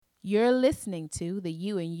You're listening to the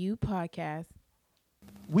You and You podcast.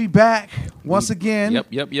 We back once again.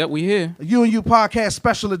 Yep. We here. You and You podcast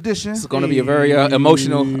special edition. It's going to be a very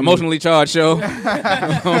emotionally charged show.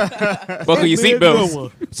 Buckle your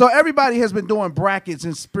seatbelts. So everybody has been doing brackets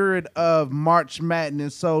in spirit of March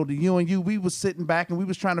Madness. So the You and You, we was sitting back and we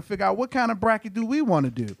was trying to figure out what kind of bracket do we want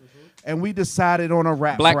to do. And we decided on a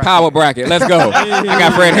rap Black bracket. Power bracket. Let's go. I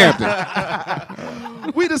got Fred Hampton.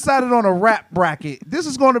 We decided on a rap bracket. This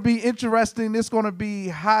is going to be interesting. This is going to be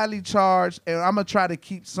highly charged. And I'm going to try to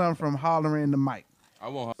keep some from hollering in the mic. I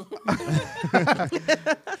won't.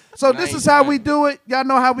 So this is how we do it. Y'all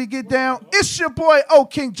know how we get down. It's your boy O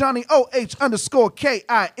King Johnny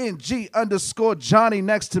OH_KING_Johnny.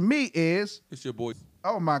 Next to me is. It's your boy.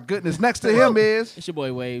 Oh my goodness. Next to him is. It's your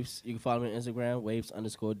boy Waves. You can follow me on Instagram,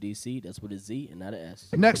 Waves_DC. That's with a Z and not an S.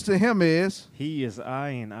 Next to him is. He is I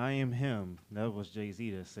and I am him. That was Jay-Z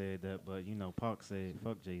that said that, but Pac said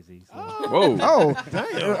fuck Jay-Z. So. Whoa. Oh,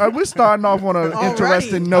 damn. We're starting off on an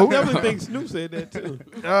interesting note. I definitely think Snoop said that too.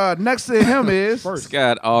 Next to him is.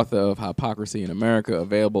 Scott, author of Hypocrisy in America,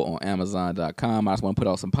 available on Amazon.com. I just want to put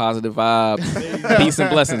out some positive vibes. Peace and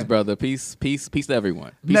blessings, brother. Peace to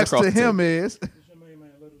everyone. Peace Next across to the him table. is.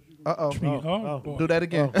 Boy. Do that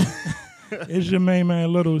again. It's your main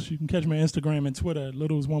man Littles. You can catch me on Instagram and Twitter at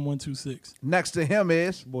Littles1126. Next to him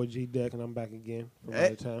is. Boy G Deck, and I'm back again from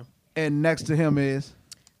out of town. And next to him is.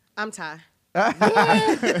 I'm Ty.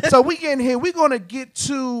 So we get in here. We're gonna get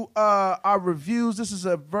to our reviews. This is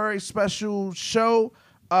a very special show.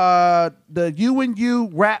 The You and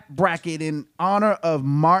You rap bracket in honor of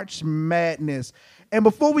March Madness. And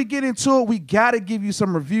before we get into it, we gotta give you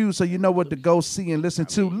some reviews so you know what to go see and listen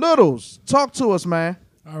to. Littles, talk to us, man.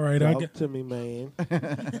 All right, Talk to me, man.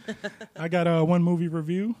 I got one movie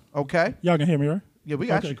review. Okay. Y'all can hear me, right? Yeah, we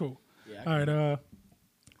got okay, you. Cool. All right,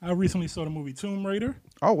 I recently saw the movie Tomb Raider.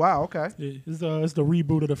 Oh wow. Okay. It's the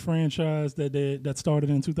reboot of the franchise that started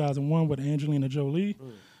in 2001 with Angelina Jolie.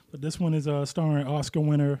 But this one is starring Oscar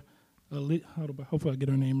winner. Hopefully I get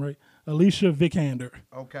her name right. Alicia Vikander.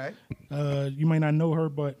 Okay. You may not know her,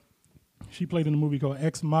 but she played in a movie called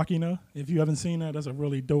Ex Machina. If you haven't seen that, that's a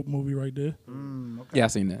really dope movie right there. Okay. Yeah, I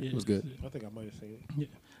seen that. It was good. I think I might have seen it. Yeah.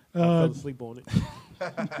 I fell asleep on it.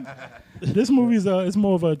 This movie is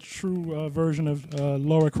more of a true version of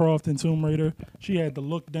Lara Croft in Tomb Raider. She had the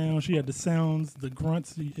look down, she had the sounds, the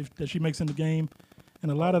grunts that she makes in the game,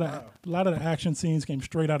 and a lot of the action scenes came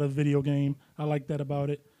straight out of the video game. I like that about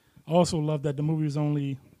it. I also love that the movie was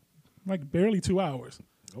only like barely 2 hours.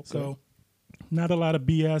 Okay. So not a lot of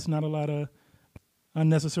BS, not a lot of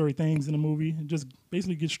unnecessary things in the movie. It just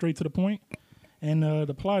basically gets straight to the point. And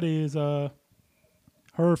the plot is her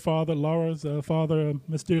father, Laura's father,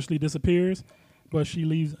 mysteriously disappears, but he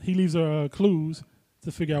leaves her clues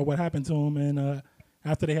to figure out what happened to him. And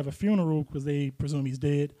after they have a funeral, because they presume he's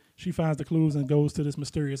dead, she finds the clues and goes to this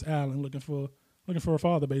mysterious island looking for her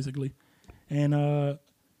father, basically. And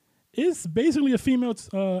it's basically a female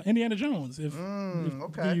Indiana Jones. If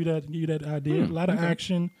okay. give you that idea. A lot of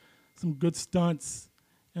action, some good stunts.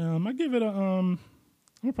 I give it I'm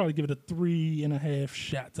gonna probably give it a 3.5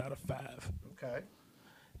 shots out of 5. Okay.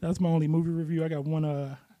 That's my only movie review. I got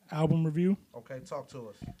one album review. Okay. Talk to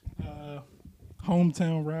us.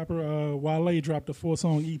 Hometown rapper Wale dropped a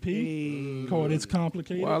 4-song EP called "It's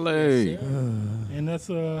Complicated." Wale. And that's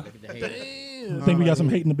I think we got some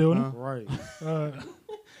hate in the building. Right.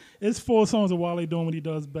 It's 4 songs of Wale doing what he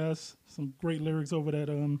does best. Some great lyrics over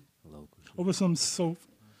that over some soap.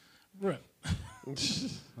 Rip.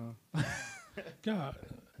 God.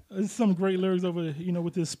 There's some great lyrics over,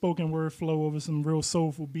 with this spoken word flow over some real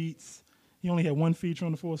soulful beats. He only had one feature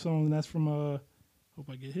on the 4 songs, and that's from hope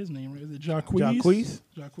I get his name right. Is it Jacquees?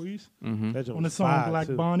 Jacquees. Mm-hmm. On the song Black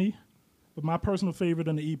Bonnie. But my personal favorite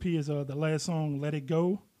on the EP is the last song, Let It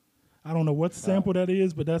Go. I don't know what sample that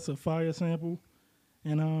is, but that's a fire sample.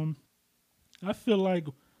 And I feel like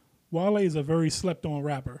Wale is a very slept-on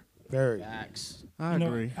rapper. Very. Facts. I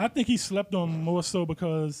agree. I think he's slept on more so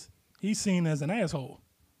because he's seen as an asshole.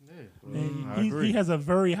 And I agree. he has a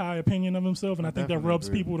very high opinion of himself, and I think that definitely rubs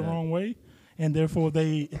agree people with the that. wrong way, and therefore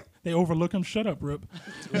they overlook him. Shut up, Rip.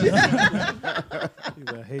 He's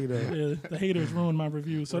a hater. Yeah, the haters ruined my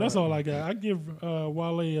review, so that's all I got. I give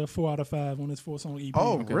Wale a 4 out of 5 on his 4-song EP.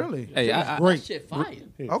 Oh, really? Hey, That shit fire.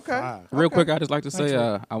 Okay. real quick, I just like to say,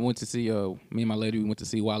 Thanks, I went to see me and my lady. We went to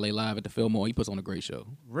see Wale live at the Fillmore. He puts on a great show.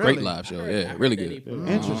 Really? Great live show. Yeah, really good.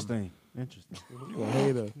 Interesting. You a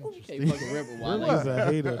hater. You can't fucking rip with Wale. He's a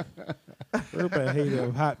hater. Real bad hater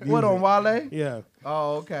of hot music. What on Wale? Yeah.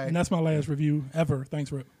 Oh, okay. And that's my last review ever.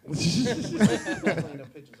 Thanks, Rip. Clean the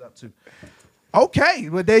pictures up too. Okay,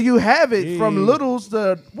 well there you have it. From Yeah. Littles,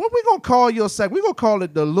 what we gonna call your segment? We gonna call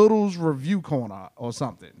it the Littles Review Corner or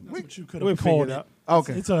something. That's what you could We'll have figure called it it. out.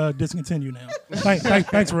 Okay. It's discontinued now.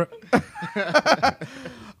 Thanks, Rick.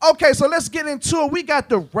 Okay, so let's get into it. We got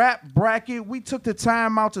the rap bracket. We took the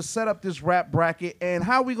time out to set up this rap bracket. And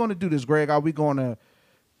how are we gonna do this, Greg? Are we gonna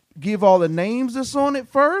give all the names that's on it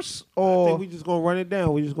first, I or think we just gonna run it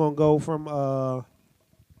down. We just gonna go from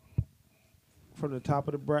the top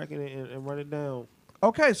of the bracket and run it down.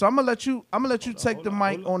 okay? So I'm gonna let you take the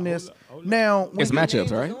mic on this. Now, when It's you-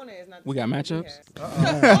 matchups, right? We got matchups.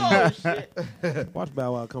 Watch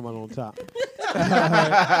Bow Wow come out on top.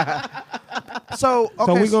 so okay,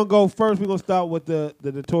 So we're gonna go first. We're gonna start with the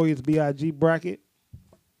Notorious B.I.G. bracket.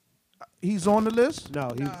 he's on the list. No,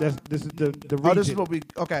 this is the region. Oh, this is what we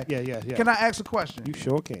okay. Yeah. Can I ask a question? You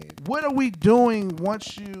sure can. What are we doing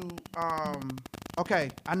once you okay,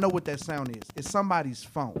 I know what that sound is. It's somebody's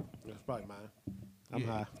phone. That's probably mine. I'm Yeah.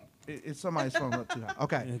 high. It's somebody's phone up too high.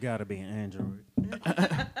 Okay. It gotta be an Android.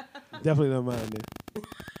 Definitely not mine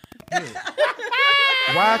then.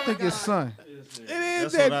 Why I think it's son. It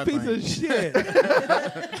That's is what that I piece think. of shit.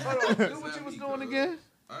 Hold on, do what you was doing again?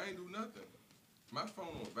 I ain't do nothing. My phone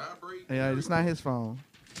on vibrate. Yeah, it's not his phone.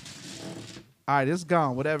 All right, it's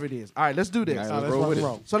gone, whatever it is. All right, let's do this. All right, Let's roll rock with and it.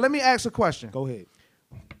 roll. So let me ask a question. Go ahead.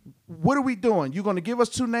 What are we doing? You gonna give us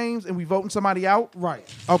two names and we voting somebody out? Right.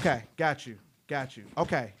 Okay, got you.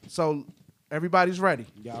 Okay, so everybody's ready.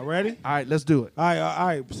 Y'all ready? All right, let's do it. All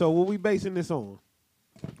right. So what we basing this on?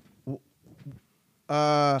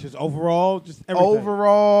 Just overall, just everything.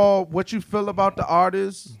 Overall, what you feel about the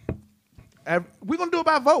artist? We're gonna do it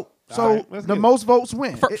by vote. So All right, let's the get it. most votes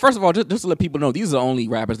win. First of all, just to let people know, these are only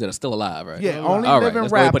rappers that are still alive, right? Yeah, only All right, living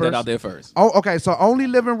let's go ahead and rappers. put that out there first. Oh, okay. So only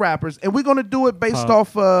living rappers, and we're gonna do it based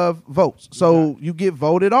off of votes. So you get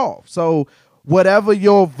voted off. So whatever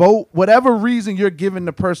your vote, whatever reason you're giving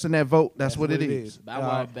the person that vote, that's what it is. Bow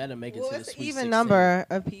Wow better make it Well, to the it's an Sweet even 16. number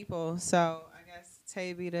of people, so I guess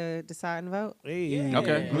Tay be the decide and vote. Hey. Yeah.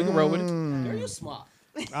 Okay, we can roll with it. Girl, you smart.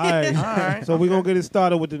 All right. All right. So we're going to get it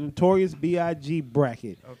started with the Notorious B.I.G.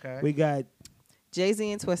 bracket. Okay. We got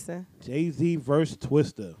Jay-Z and Twista. Jay-Z versus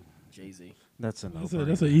Twista. Jay-Z. That's a That's no.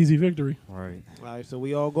 an easy victory. Right. All right, so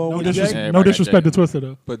we all going No, with Jay? Yeah, no right, disrespect Jay. to Twista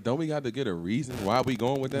though. But don't we got to get a reason why we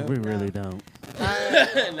going with that? We really don't.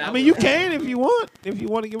 I mean, you can if you want. If you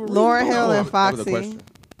want to give a reason. Lauren Go Hill on. and That was a Foxy. question.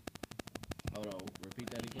 Hold on. Repeat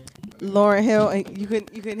that again. Lauren Hill, and you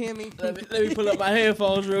couldn't hear me. Let me pull up my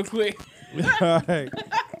headphones real quick. All right.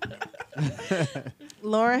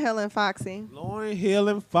 Lauren Hill and Foxy. Lauren Hill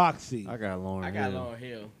and Foxy. I got Lauren. I got Hill. Lauren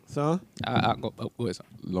Hill. Son, I'll go. Go ahead, son.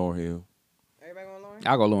 Lauren Hill. Everybody going Lauren?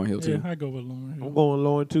 I'll go Lauren Hill Yeah, too. I go with Lauren Hill. I'm going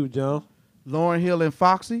Lauren too, John. Lauren Hill and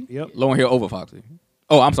Foxy. Yep. Lauren Hill over Foxy.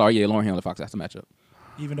 Oh, I'm sorry. Yeah, Lauren Hill and Foxy. That's the matchup.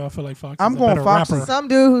 Even though I feel like Fox I'm is a going better Foxy. rapper. Some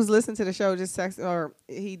dude who's listened to the show just texted, or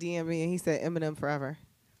he DM'd me and he said Eminem forever.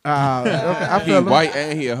 Okay, I He feel him. white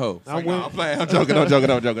and he a hoe. I win. I'm playing. I'm joking. I'm joking.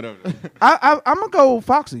 I'm gonna go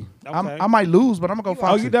Foxy. Okay. I might lose, but I'm gonna go Oh,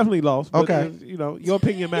 Foxy. you definitely lost. But Okay. You know, your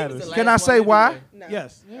opinion matters. Can I say why? No.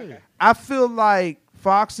 Yes. I feel like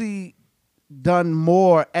Foxy done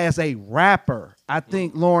more as a rapper. I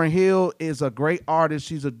think Lauren Hill is a great artist.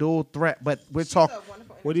 She's a dual threat, but we're talking.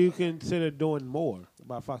 What do you consider doing more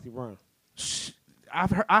about Foxy Brown?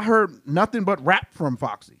 I heard nothing but rap from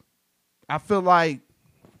Foxy. I feel like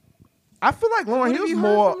Lauren What have Hill's you heard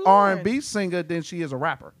more from Lauren? R&B singer than she is a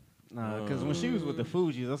rapper. Nah, because when she was with the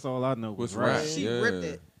Fugees, that's all I know was What's rap? rap. She Yeah. ripped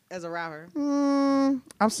it as a rapper.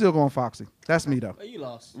 I'm still going Foxy. That's me though. Oh, you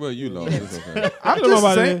lost. Well, you lost. It's okay. I'm Don't know just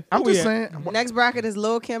about saying. it. I'm Where just we saying. Next bracket is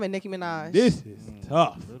Lil Kim and Nicki Minaj. This is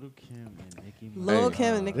tough. Little Kim and Nicki Minaj. Lil Hey,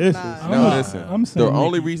 Kim and Nicki this is- Minaj. I'm Now not- listen. I'm The saying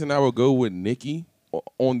only Nicki. reason I would go with Nicki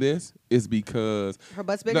on this is because Her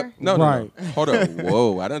butt's bigger? no. Right. Hold up.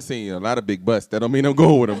 Whoa, I done seen a lot of big butts. That don't mean I'm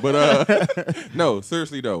going with them. But no,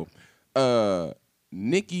 seriously though,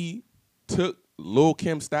 Nicki took Lil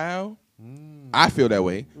Kim style. I feel that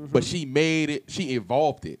way, but she made it. She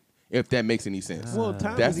evolved it. If that makes any sense. Well,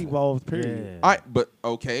 time That's- has evolved, period. Yeah. All right, but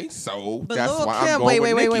okay, so But that's Lil why I'm Kim, going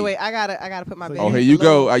wait, with Nicki. wait. I gotta put my baby. Oh, here you Lil-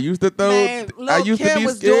 go. I used to throw. Man, I Lil used to Kim be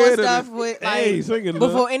was doing scared of stuff it. with Hey, like swing it, before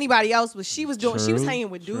Lil. anybody else was. She was doing. She was True, hanging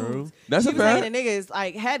with true. dudes. That's she a was fact. hanging niggas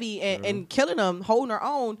like heavy and killing them, holding her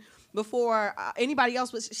own before anybody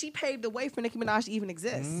else was. She paved the way for Nicki Minaj to even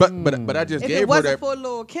exist. But I just if gave it her wasn't that. for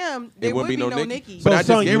Lil Kim, there would wouldn't be be no no Nicki. Nicki. But I just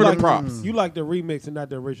son, gave you her the like- props. You like the remix and not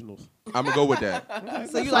the originals. I'm gonna go with that.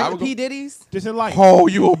 So you I like the would go- P Diddy's? Just in life. Oh,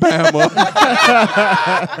 you Obama.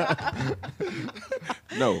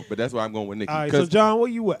 No, but that's why I'm going with Nicki. All right, so 'Cause John, where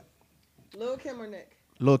you at? Lil Kim or Nick?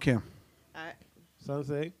 Lil Kim. All right. Son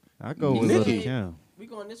say. I go with Little Nicki. Kim. We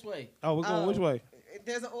going this way. Oh, we're going which way?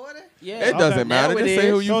 There's an order. Yeah. It doesn't matter. Now it Just say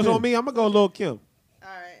who is. you So it's on pick. me. I'm gonna go Lil Kim. All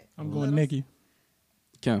right. I'm going Nikki.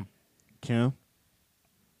 Kim. Kim.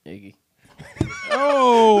 Iggy.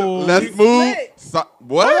 Oh, Let's move. split.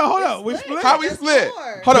 What? hold on. We split. How we That's split?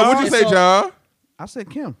 four. Hold on. What'd you It's say, all- John? I said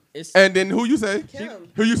Kim. It's And then who you say? Kim.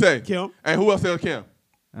 Who you say? Kim. And who else said Kim?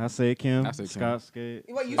 I say Kim. I say Kim. Scott Skate.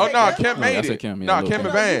 What, you Oh said no, Kim? Kim No, I made said it. Kim, yeah, No, Lil Kim Kim. No, you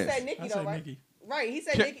advanced. said Nikki I though, said right? Nikki. Right. He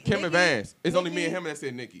said Kim, Nikki. Kim advanced. It's only me Nikki. and him that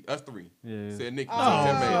said Nikki. Us three. Yeah. Said Nikki. Oh.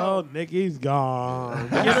 So Kim made it. Oh, Nikki's gone.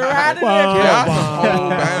 Get her out of Wow. there. Yeah, Kim. oh,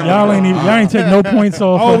 man. Y'all ain't take no points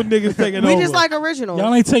off. Old niggas taking We over. just like original.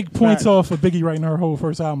 Y'all ain't take points Right. off for Biggie writing her whole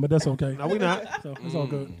first album, but that's okay. No, we not. So it's all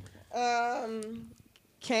good.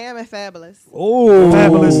 Cam and Fabulous. Oh,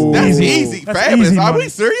 Fabulous. That's Easy. easy. That's Fabulous. easy Are we money.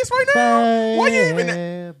 serious right now? Why you even?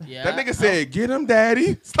 yeah. That nigga said, "Get him,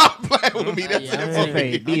 daddy." Stop playing with me. That's Yeah, I'm it. taking- F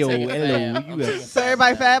A B O I'm taking L O Fab. U S. So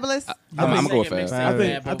everybody Fabulous. I'm going fast.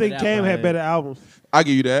 I think Cam had better albums. I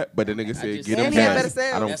give you that, but the nigga said, just "Get said him, he had daddy." better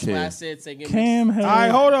sales. I don't That's why I care. said say give Cam me. had. All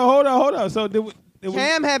right, hold on. So did we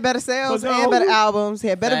Cam had better sales So no, and better who- albums. He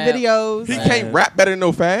had better Fab. videos. He can't rap better than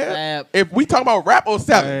no Fab. Fab. If we talk about rap or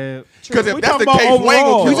selling, because if We that's the talking case, about Wayne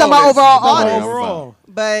overall. gonna We kill talking about all this. overall Okay, artists. I'm fine. overall?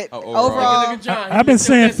 But overall. overall, I've been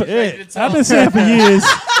saying for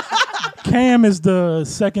Cam is the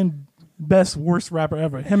second best worst rapper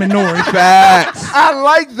ever. Him and Nori. Facts. I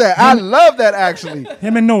like that. I love that actually.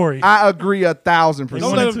 Him and Nori. I agree 1,000%. Don't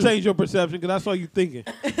One let and him two. change your perception because I saw you thinking.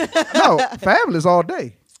 No, Fabulous all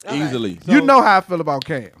day. Easily. So- You know how I feel about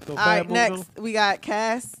Cam. So all right. Fab moving Next, we got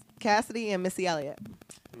Cassidy and Missy Elliott. on?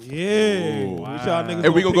 Yeah. Which y'all niggas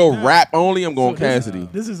If we gonna pick go now? rap only, I'm going So this- Cassidy.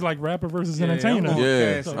 This is like rapper versus Yeah, entertainer. I'm going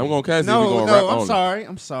Yeah, Cassidy. I'm going Cassidy. we No, going rap no, I'm only.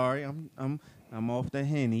 sorry. I'm off the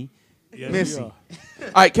Henny. Yes, Missy. we are.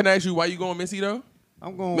 All right, can I ask you why you going Missy though?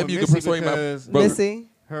 I'm going Maybe you with can Missy persuade my because brother. Missy.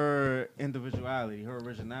 her individuality, her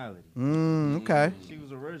originality. Okay. She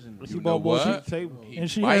was original. She You bought know more what? seat at the table. And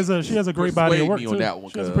she Might has a great body of persuade work me too. on that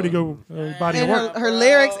one, She has a cuz. pretty good body of And work. her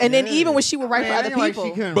lyrics, and then even when she would write for Man, other ain't like people.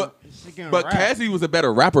 she couldn't- But- she couldn't But rap. Cassidy was a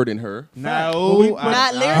better rapper than her. No,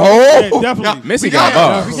 Not lyrics. Oh, definitely. Missy we got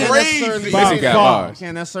bars. We can't Crazy. necessarily By say Missy that. got far. bars.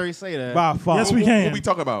 Can't necessarily say that. By far. Yes, we What can. we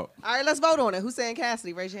talking about? All right, let's vote on it. Who's saying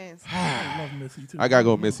Cassidy? Raise your hands. I love Missy too. I gotta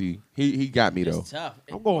go Missy. He got me though. It's tough.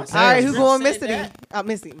 I'm going All right, Cassidy. who's going Said Missy? that.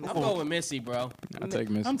 Missy. I'm going with Missy, bro. I take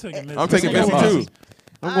Missy. I'm taking Missy. I'm taking Missy Missy got too.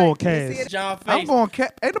 I'm All going right, Missy Cass. it- John I'm Face. going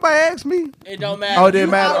Ain't nobody asked me. It don't matter. Oh, it didn't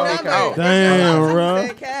You matter. outnumbered. Okay. Oh. Damn, Who bro.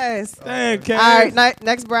 said Cass? Damn, All Cass. right,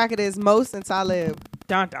 next bracket is Most and Talib.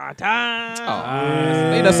 Dun, dun,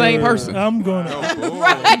 dun. They the same person. I'm going.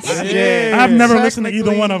 Yeah. I've never listened to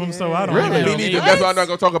either one of them, so I don't Really? really Me know. neither. That's why I'm not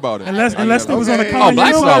gonna talk about it. Unless they was on a Okay. Kanye. Oh, Black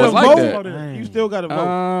You Star gotta was like vote that. on it. You still got to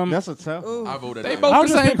vote. That's a tough. Ooh. I voted. They out. both I'll the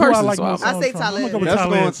just same pick who I person. like So most I say songs from. I'm gonna go Talib. with That's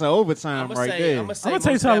Talib. going to overtime I'm gonna right say there. I'm gonna say I'ma take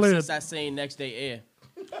Mos Def Talib. since I seen Next Day Air.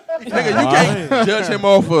 Nigga, you can't judge him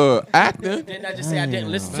off acting. Didn't I just say I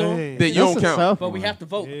didn't listen to him? Hey. Then you don't That's a count. tough But we one. have to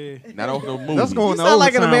vote. Yeah. Not off no movie. That's going You to sound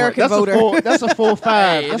like an overtime. American That's voter. That's a full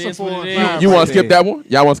five. Hey, That's it a is full what it five. is. You right want to skip there. that one?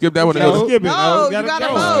 Y'all want to skip that one? No, Niggas? skip it. No, you gotta gotta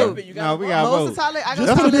go. vote. You No, gotta we vote. got Most vote. and Talib. I Just got put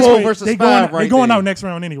it Talib. this Four way, versus they five going right going there. out next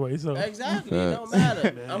round anyway. So Exactly. It don't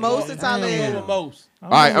matter. Most and I'm going Talib. with most. All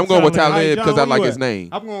right, I'm going with All right, Talib John, because I where like you his at? name.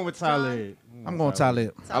 I'm going with Talib. I'm going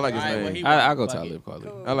Talib. I like his All right, well, name. he I won. go Fuck Talib it.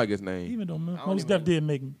 Kweli. I like his name. even though don't Mos even- Def did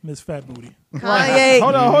make Miss Fat Booty. Kanye.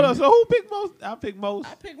 Hold on. So who picked most? I picked most.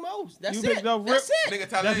 I pick most. That's You it. picked up That's Rip? it. Nigga,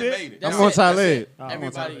 Talib That's it? made it. That's I'm going it. That's Talib. it.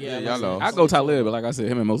 Everybody, Yeah, yeah. y'all lost. I go Talib, but like I said,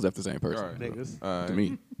 him and Mos Def the same person. All right. Niggas. All right. To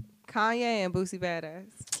me. Kanye and Boosie Badass.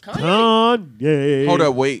 Kanye. Hold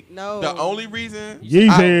up, wait. No. The only reason Yeezy.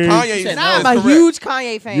 Kanye's Said Nah, I'm no. a correct. huge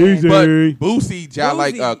Kanye fan. Yeezy. But Boosie just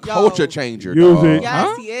like a Boosie, yo. culture changer. Yeezy. dog.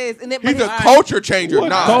 Yes, he is. And then, He's but a culture changer. What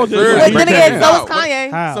Nah, culture? seriously. but then again, Nah, so is what- Kanye.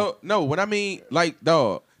 How? So no, what I mean, like,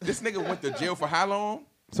 dog, this nigga went to jail for how long?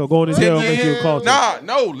 So going to 10 jail makes you a years? culture. Nah,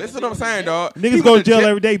 no. Listen to what I'm saying, dog. He Niggas go to went jail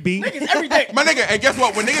every day, B. Every day. My nigga, and guess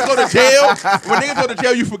what? When niggas go to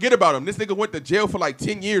jail, you forget about him. This nigga went to jail for like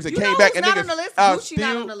 10 years and You came know back who's and not niggas on the list? uh, Gucci not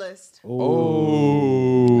still. on the list.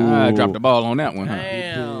 Oh, I dropped the ball on that one, huh?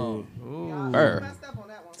 Damn. Her. Messed up on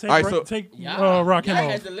that one. Take, All right, so- take Y'all Rakim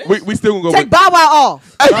had off. the list. we still gonna go Take with. Bow Wow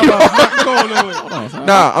off.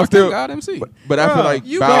 Nah, I'm still. God MC. But I feel like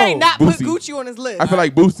You Bow- can't not put Boosie- Gucci on his list. I feel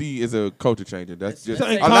like Boosie is a culture changer. That's just So a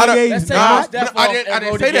ain't lot of. Kanye's Let's take Nah, Mos Def I off didn't and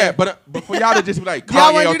vote say again. that, but for y'all to just be like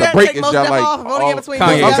Y'all wanna Kanye do off the that? break Take is Mos just Def like off and vote again between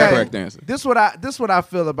Kanye is Boosie the and correct answer. This what I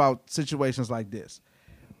feel about situations like this.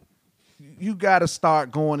 You got to start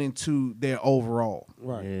going into their overall.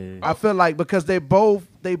 Right. I feel like because they both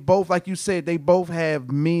like you said, they both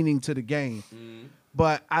have meaning to the game.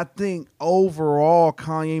 but I think overall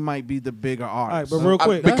Kanye might be the bigger All right, artist. but real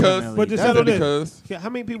quick, because but just that's settle because this. How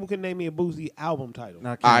many people can name me a Boosie album title?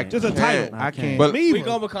 I Just a can't. title. I can't. But Me We either.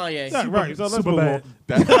 go with Kanye. Yeah, right. So let's Super move bad. on.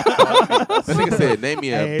 that nigga said, name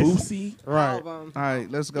me a Ass. Boosie. Right. Album. All right,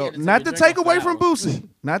 let's go. Yeah, to take Not a to drink take off away the from album. Boosie.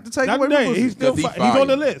 Not to take Not away from today. Boosie. He's still Because he he's on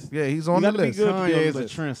the fire. list. Yeah, he's You on the gotta be list. good to be on Kanye the is a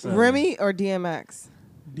list. trendsetter. Remy or DMX?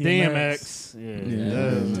 DMX.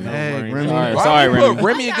 Yeah. Hey, Remy. Sorry, Why sorry, you Remy. put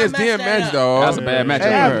Remy Why you against gotta mess that DMX, up? dog? That's a bad matchup Hey,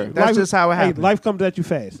 for her. that's just how it Hey, happened. life comes at you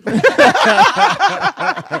fast.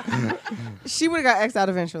 She would have got X out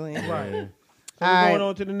eventually. Right. So we're All going right.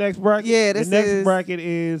 on to the next bracket. Yeah, the this next is- bracket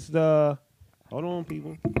is the. Hold on,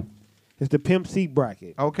 people. It's the Pimp C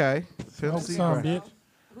bracket. Okay. Pimp C Some bracket. bitch.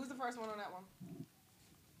 Who's the first one on that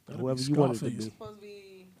one? Whoever you want it to Scarface. be. Supposed to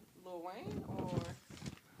be Lil Wayne or?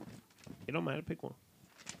 It don't matter. Pick one.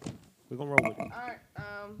 We're gonna roll with it. All right,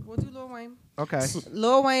 we'll do Lil Wayne. Okay.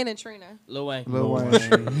 Lil Wayne and Trina. Lil Wayne. Lil Wayne.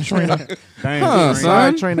 Dang, Huh, Sorry,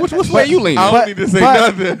 son? Trina. Which way you leaning? I don't need to say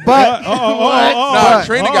nothing. But Nah,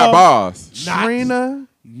 Trina got bars. Trina,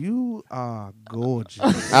 you are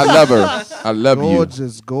gorgeous. I love her. I love you.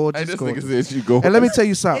 Gorgeous, Hey, gorgeous, this nigga gorgeous. says you go. And let me tell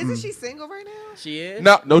you something. Isn't she single right now? She is.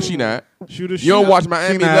 No, she not. Shoot a You don't shot. watch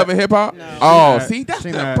Miami not. Love and Hip Hop? No. Oh, not. see, that's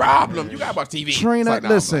She the not. problem. You gotta watch TV. Trina, It's like, nah,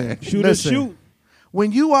 listen. man. Shoot a Listen. shoot.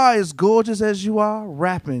 When you are as gorgeous as you are,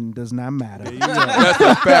 rapping does not matter. That's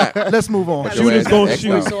a fact. Let's move on. Your Shooters ass gonna is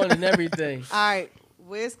shoot. X Voice on and everything. All right,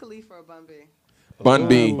 Wiz Khalifa or Bun B? Bun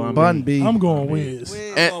B. Bun B. I'm going Wiz.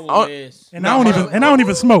 Wiz. And- I'm going oh, with Wiz. And I don't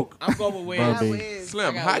even smoke. I'm going with Wiz. Bun B. Wiz. Slim,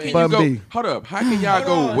 I got how can Wiz. you Bun go? B. Hold up. How can y'all Hold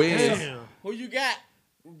go on. Wiz? Damn. Who you got?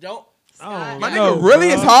 Don't. My No, nigga really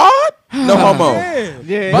bro. is hard? No homo. Yeah. Bun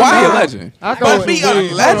B Why? a legend. I go Bun with B a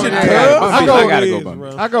Wiz. legend, I cuz. gotta go Wiz, Bun B. bro.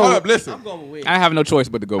 I Hold go. up, listen. I'm going with Wiz. I have no choice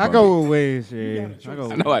but to go I Bun go B. with Wiz. Yeah. I go. I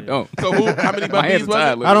with know I Wiz. don't. So who? How many My Bun hands B's are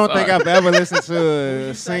tied. was it? I don't think I've ever listened to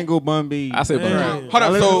a single Bun B. I said Bun B. Yeah. Hold I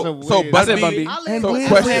up. listen So to so Wiz. Bun I said Bun B. B. I And listened to Wiz- Wiz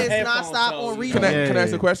question. nonstop on repeat. Can I Yeah.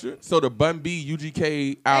 ask a question? So the Bun B UGK And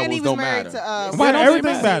he albums was don't married matter. to Why don't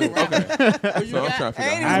Everything matter? matters. Who you So I'm got? trying to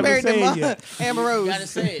figure And he out. I was married haven't to said it yet. Amber You Rose. gotta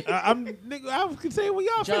say it. I can say when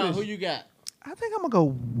y'all John, finish. who you got? I think I'm gonna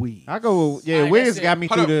go Wiz. I go with Alright, Wiz that's it. got me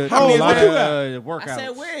Hold through up. the How many a lot is of that? workouts. I said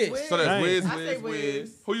Wiz. So that's Dang. Wiz, I say Wiz, Wiz.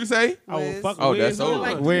 Wiz. Who you say? I will Wiz. fuck Oh, with that's Wiz. over.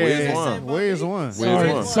 Like Wiz Wiz won. Wiz won. Wiz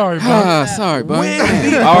Sorry, won. sorry, Bun. Sorry, Bun.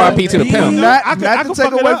 Wiz. R.I.P. to the pimp. Not, I could- not I to could take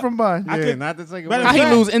fuck it away up. from Bun. I Yeah, could- not to take Matter away. How he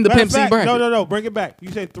fact- lose in the matter Pimp C fact- bracket? No, bring it back.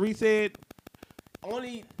 You said 3 said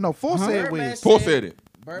Only No, 4 said Birdman Wiz. Four said it.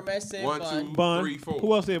 Birdman said 1, Bun. 2, Bun. 3, 4.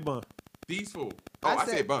 Who else said Bun? These four. Oh, I I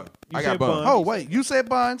said- said Bun. You I got said Bun. Bun. Oh, wait. You said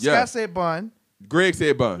Bun. Yeah. Scott said Bun. Greg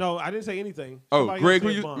said Bun. No, I didn't say anything. Oh, Somebody Greg, else who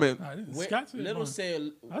said you Bun. man? Scott said Little Bun.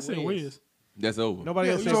 said I said Wiz. That's over.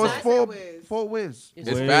 Nobody else said So Bun. it's I said 4 Wiz. 4 Wiz. It's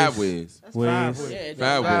five Wiz. That's Wiz. five. Wiz. Yeah, it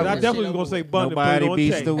Five don't- Wiz. I That definitely was gonna say Bun. to put it Nobody on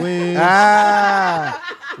beats tape. the Wiz.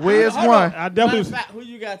 Ah. Wiz Hold won. on. I Matter definitely. of fact, who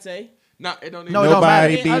you got, Tay? Nah, it don't even. No, it don't matter.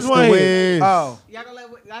 Nobody I beats just the wanna hear Wiz. Oh. Y'all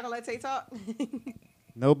gonna let Tay talk?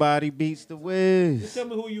 Nobody beats the Just Wiz. tell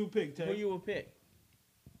me who you picked, Who Tay. you would pick?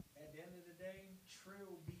 At the end of the day,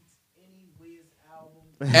 Trill beats any Wiz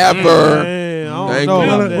album. Ever. Man, I don't Thank know you.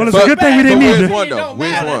 about Well, that. well, it's a good thing we didn't But need Wiz to. won It though. don't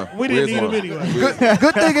Wiz matter. won. We didn't Wiz need him won. anyway.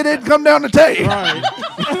 Good thing it didn't come down to tape. Right.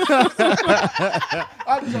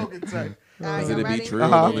 I'm joking, Tay. All right, Is y'all it be ready? true?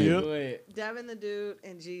 Uh-huh. Yeah. Go ahead. Devin the Dude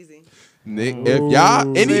and Jeezy. Nick, if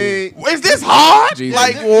y'all any, See. is this hard? Jesus.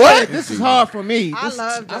 Like what? This is hard for me. I This-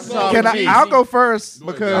 love this is Devin. hard Can for me. I'll go first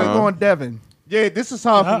Because- I'm going Devin. Yeah, this is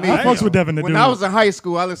hard for me. I fucks with Devin the When Dude. I was in high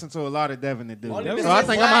school, I listened to a lot of Devin the Dude. Only So listen I to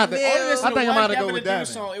think I'm gonna have Black to. Bill. Only listen I to think I'm one gonna go Devin with the Dude Devin.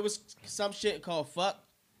 song. It was some shit called "Fuck."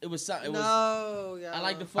 It was some. It was. No, yo. I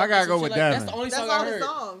like the fuck. I gotta or some go shit with like that. Devin. That's the only That's song all I his heard.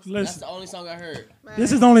 songs. That's Listen, the only song I heard. Man.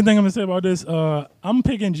 this is the only thing I'm gonna say about this. I'm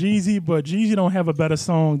picking Jeezy, but Jeezy don't have a better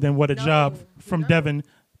song than "What a No, Job" he from don't. Devin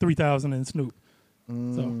 3000 and Snoop. So,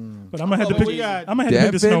 but I'm gonna have to Oh, pick. we got I'm gonna have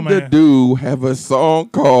to pick the Devin the Snowman. Dude have a song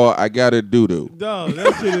called "I Gotta Doo Doo." No,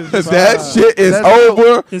 that shit is. That shit is That's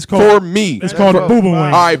over It's called- for me. It's called a dope. Boo Boo All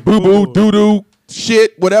Wayne. right, boo boo, doo doo,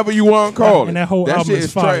 shit, whatever you want to call it. And that whole album shit is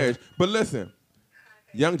is fire. trash. But listen,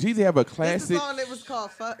 Young Jeezy have a This is classic. a song that was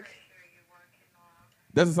called Fuck.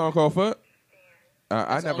 That's a song called "Fuck."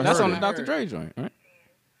 I never That's heard on the it. Dr. Dre joint, right?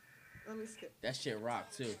 Let me skip. That shit rock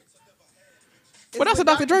too. It's Well, that's with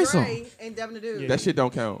a Dr. Dre song. And Devin the Dude. That shit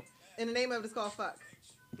don't count. And the name of it is called Fuck.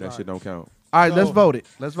 That shit don't count. All right, let's So- vote it.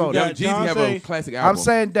 Let's vote Young it. Yeah, Jeezy John have say- a classic I'm album.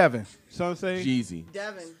 saying Devin. Some say Jeezy.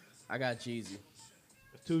 Devin. I got Jeezy.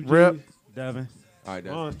 2 Rip. G's. Devin. All right,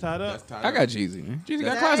 Oh, that's, it's tied that's up. tied I up. got Jeezy, man. Jeezy got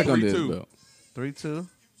That's classic under his 3-2. belt. 3-2.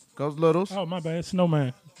 Goes Littles. Oh my bad,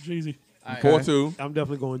 Snowman, Jeezy. All right. 4-2. I'm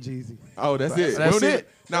definitely going Jeezy. Oh, that's it. That's We don't it. need-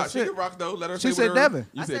 Nah, That's she it. can rock though. Let her She say said whatever. Devin.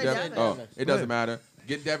 You I said said Devin. Devin. Oh, it doesn't matter.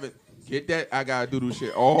 Get Devin. Get that. I got to do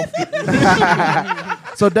shit off.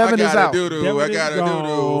 So Devin I is gotta out. do. Devin I is gotta gone.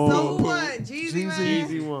 do. So who won? Jeezy, man?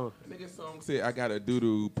 Jeezy won. Nigga song said I gotta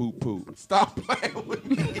do poop poop. Stop playing with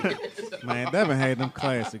me. Man, Devin had them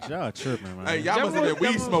classics. Y'all tripping, man. Hey, y'all must have been weed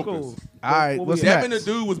Devin was smokers. cool. All right, What what's we at? Devin the next?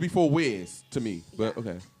 dude was before Wiz to me, but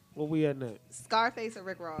okay. What we at next? Scarface or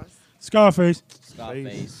Rick Ross? Scarface.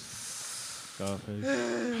 Scarface. Scarface.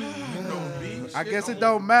 I guess it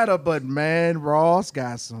don't matter, but man, Ross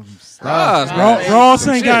got some stuff. Ross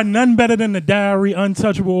ain't got nothing better than the Diary,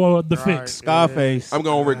 Untouchable, or The Fix. Scarface. I'm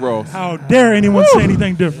going Rick Ross. How dare anyone say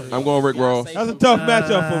anything different? I'm going Rick Ross. That's a tough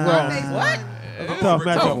matchup for Ross. Scarface what? That's a tough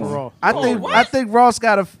matchup for Ross. I think Ross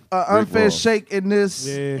got a unfair Ross. shake in this.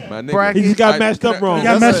 Yeah. My nigga. Bracket. He just got I- matched up wrong. He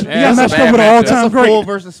got That's matched, a- he got that's a matched up with an bad matchup. all-time That's a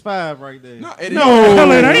great. 4-5 right there. No, it No, is.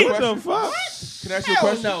 hell it ain't. What the fuck? Can I ask you a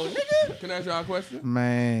question? No, nigga. Can I ask y'all a question?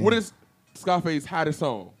 Man. What is Scarface's hottest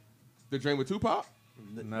song? The Dream with Tupac?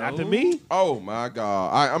 Not to me. Oh my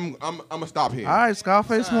God! I'm gonna stop here. All right,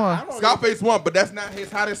 Scarface won. Scarface won, but that's not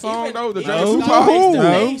his hottest song though. The Dream No. with Tupac. Scarface, the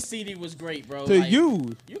No. main CD was great, bro. To Like,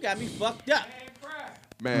 you. You got me fucked up.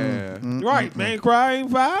 Man, Right, man. Crying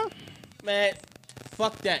five. Man,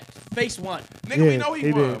 fuck that. Face one. nigga, we Yeah, know he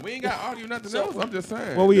he won. did. We ain't got to argue nothing So- else. I'm just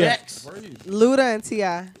saying. What we at? X. Luda and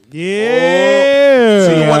T.I. Yeah.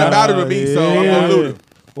 See, you won the battle to me, so I'm Yeah. going Luda.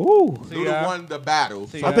 Ooh. Luda won the battle.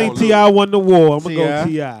 So I I'm think going T.I. won the war. I'm going to go T.I.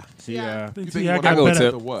 T.I. T.I. You think T.I. you got wanna go better.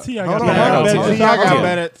 tip? to what? T.I. Hold got on, better. hold on. better. Hold T.I. on. got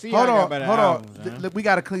better. T.I. Hold got on, better hold on. albums, man. We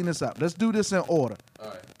got to clean this up. Let's do this in order. All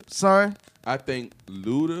right. Son, I think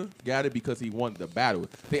Luda got it because he won the battle.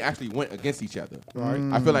 They actually went against each other.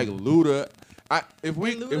 I feel like Luda. If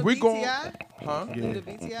we go, BTI? huh? Luda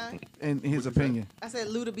BTI? in his opinion. I said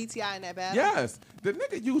Luda BTI in that battle. Yes, the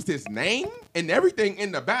nigga used his name and everything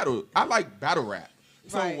in the battle. I like battle rap.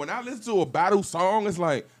 So Right. when I listen to a battle song, it's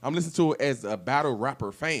like I'm listening to it as a battle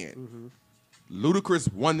rapper fan.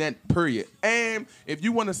 Ludacris won that period. And if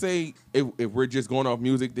you want to say if we're just going off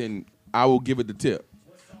music, then I will give it the tip.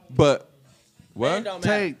 But Man, what? don't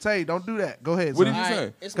matter. Tay, don't do that. Go ahead. What son. did you All say?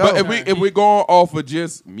 right, it's But my if turn. we're going off of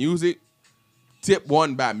just music, tip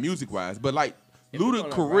one by music wise. But like If we Luda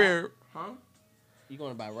gonna career, huh? You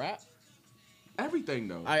going to buy rap? Everything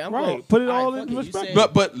though. All right, I'm Right. going. Put it right, all fuck in it. You perspective.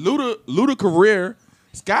 said- But Luda career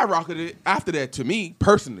skyrocketed after that to me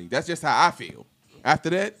personally. That's just how I feel. After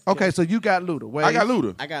that, Okay, so you got Luda. Wait. I got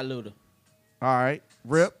Luda. I got Luda. All right.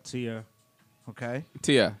 Rip. T.I. Okay.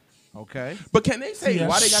 T.I. Okay. But can they say T.I.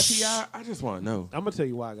 why they got T.I.? I just want to know. I'm going to tell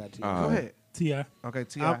you why I got T.I. Go ahead. T.I. Okay,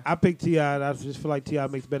 T.I. I picked T.I. I just feel like T.I.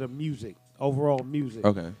 makes better music, overall music.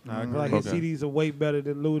 Okay. I I agree. feel like his Okay. CDs are way better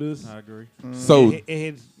than Luda's. I agree. So And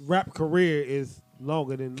his rap career is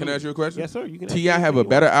longer than can I ask you a question? Yes, sir. You can T.I. ask me have a anything you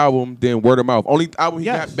better want. album than Word of Mouth. Only album he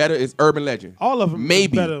Yes. got better is Urban Legend. All of them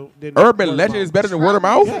Maybe. is better than Urban Word of Legend Mouth. is better than Word of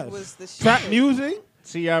Mouth. Yeah. Was the shit. Trap music,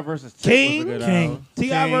 T.I. versus Tip King? was a good King. album.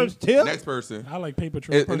 T.I. King. versus Tip. Next person. I like Paper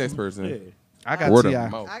Trail. The next personally. person. Yeah. I got Word T.I.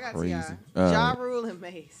 of Mouth. I got Crazy. T.I. Ja Rule and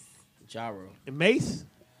Mace. Ja Rule. And Mace.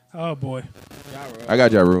 Oh boy. Ja Rule. I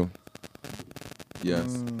got Ja Rule.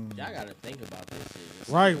 Yes. Y'all got to think about this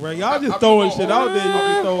shit. Right. Y'all just throwing shit out there. You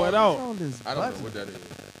just throw it out. I don't know what that is.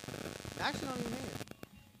 I actually don't even hear it.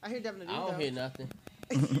 I hear Devin the I don't hear nothing.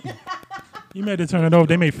 You made to turn it off.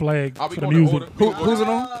 They made flag Are we for the going to music. order? Who's it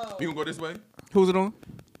on? We gonna go this way? Who's it on?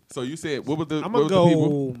 So you said what was the I'm what going to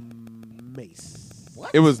was the people? go Mace.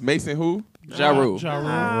 It was Mason who? Ja Rule. Ja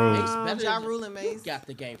Rule. Mace better Ja than- Rule and You Mace. got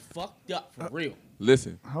the game fucked up for real.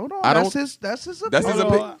 Listen, Hold on. I That's don't- his that's his opinion.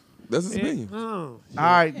 opinion. That's his opinion. All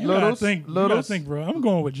right, You gotta Littles. think. You gotta Littles. think, bro. I'm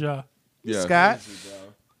going with Ja. Yeah. Scott.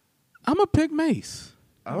 I'm a pick Mace.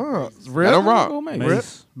 Oh, I Rip. don't rock. Go Mace. Rip.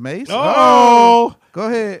 Mace. Oh. Go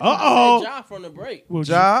ahead. Uh-oh. Ja from the break. Will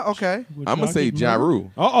Ja. Okay. will I'm gonna say get Ja murdered?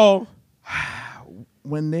 Rule. Uh-oh.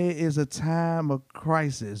 When there is a time of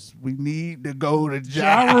crisis, we need to go to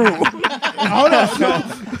Ja Ja. Rule. Hold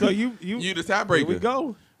on. So you You the here we tiebreaker.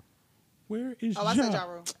 go. Where is Oh, I said Ja Ja?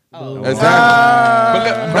 Rule. Oh,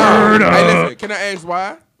 Exactly. But no, hey, listen. Can I ask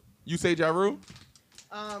why? You say Ja Rule?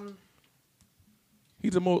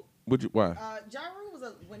 He's a more. Would you why? Ja Rule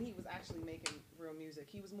was when he was actually making real music.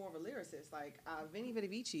 He was more of a lyricist. Like Vinny Vidi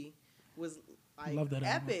Vici was like Love that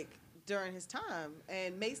album. epic during his time,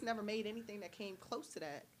 and Mace never made anything that came close to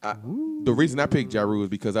that. The reason I picked Ja Rule is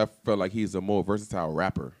because I felt like he's a more versatile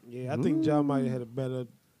rapper. Yeah, I think John might have had a better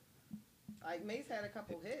Like Mace had a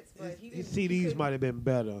couple hits, but he His didn't. he CDs couldn't- might have been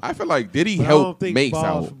better. I feel like Diddy But I don't helped think Mace Ball-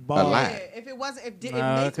 out Ball- a Yeah, lot. if it wasn't, if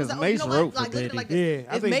Nah, Mace was, 'cause you Mace know wrote what? for Like, look at it Diddy. like this.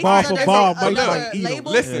 Yeah, I If think Mace Ball was for under Ball, some Mace other might eat 'em.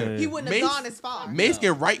 label, Listen, he wouldn't have Mace- gone as far. Mace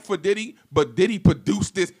can write for Diddy, but Diddy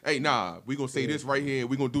produced this. Hey, nah, we gonna say this right here.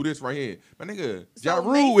 We gonna do this right here. My nigga, So Ja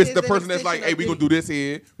Rule Mace is the is an person that's like, extension hey, of we gonna Diddy. do this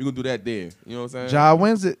here. We gonna do that there. You know what I'm saying? Ja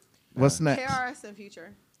wins it. What's next? KRS and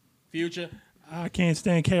Future. Future. I can't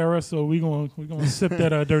stand KRS, so we're gonna sip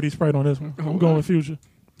that dirty Sprite on this one. I'm going with Future.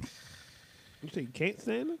 You say you can't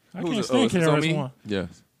stand it? I Who's can't it? stand It's on KRS me? One.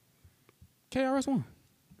 Yes. KRS One.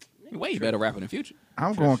 Way better rapper than Future.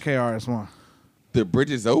 I'm going KRS-One. The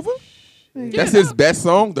Bridge is Over? That's his best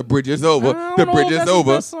song. The Bridge is Over. I don't The know Bridge if is that's his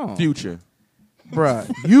Over. best song. Future. Bruh,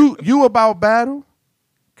 you about battle?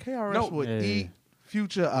 KRS No. would Yeah. eat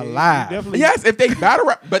Future Yeah, alive. definitely. Yes, if they battle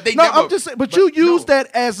rap, but they No, never. I'm just saying. But you use no. that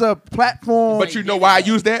as a platform. But you know why I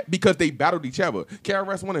use that? Because they battled each other.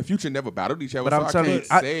 KRS-One and Future never battled each other. But I'm so telling I you,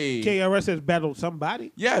 can't say. KRS has battled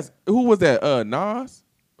somebody. Yes. Who was that? Nas?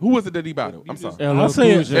 Who was it that he battled? I'm sorry. I'll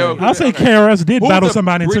say L. I'll say Okay. KRS did Who's battle the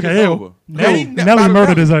somebody and took a Bridge is L. Over? Nelly Nelly murdered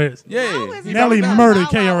battled his ass. How is Yeah. he Nelly not murdered Bow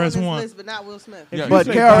Wow on KRS this One. list, but not Will Smith. Yeah. But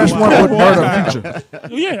You say KRS-One Bow Wow. would murder Future.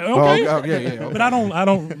 Yeah, Oh, okay. yeah. But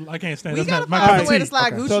I can't stand We that's gotta not my find cup a of way to tea.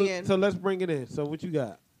 slide Okay. Gucci in. So let's bring it in. So what you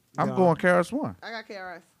got? I'm Nah. going KRS-One. I got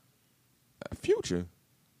KRS. Future.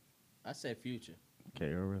 I said Future.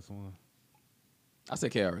 KRS-One. I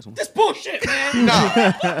said KRS One. This bullshit, man. Nah,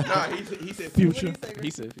 he said Future. He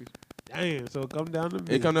said Future. Damn. So come down to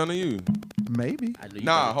me. It come down to you. Maybe. I knew you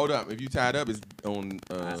Nah, better- hold up. If you tied up, it's on.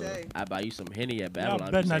 Say. I buy you some Henny at Battle. Y'all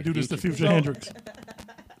Line, better you not say do this to Future. Future Hendrix.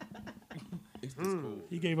 It's cool.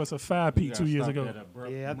 He gave us a 5-peat 2 years ago.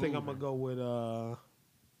 Yeah, I think I'm gonna go with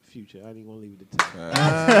Future. I ain't gonna leave it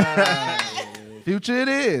to Future it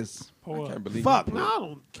is. Pour I up. can't believe Fuck, you no, I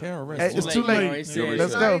don't. KRS. Hey, it's too Already late. said.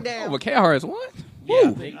 Let's Sorry, go. damn. Oh, but KRS One? Yeah, I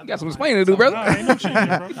Woo. think- You got some explaining to do, brother. Nah, ain't no changing,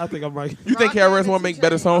 bro. I think I'm right. You think KRS-One make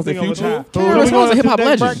better songs than I think I Future? was KRS One's a hip hop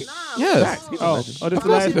legend. Nah, Yes. Oh, this the course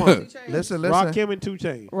last he one. does. Listen. Rock him and 2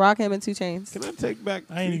 Chainz. Rock him in 2 Chainz. Can I take back?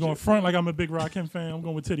 I ain't even going to front like I'm a big Rakim fan. I'm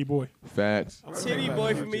going with Titty Boy. Facts. Titty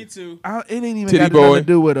boy for me too. It ain't even Titty got nothing boy. to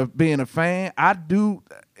do with being a fan. I do.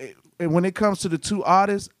 When it comes to the two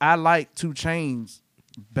artists, I like 2 Chainz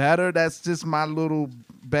better. That's just my little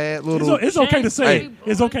bad little. It's okay to say Hey. it.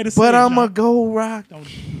 It's okay to say but it, I'm John. a go rock.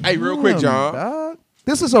 Hey, real quick, John. Dog.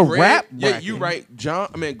 This is a Greg, rap. yeah, bracket. you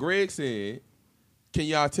right. Greg said, can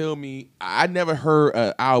y'all tell me, I never heard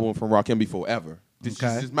an album from Rakim before, ever. This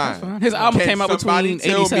Okay. is mine. fine. His album Can came out somebody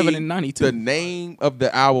between tell 87 me and 92. The name of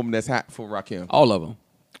the album that's hot for Rakim. All of them.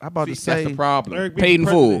 I'm about to That's say. the problem. Eric B. Paid in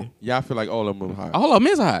President. full. Y'all feel like all of them hot. All of them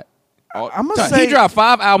is hot. I'm gonna So say. he dropped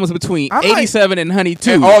 5 albums between I might- 87 and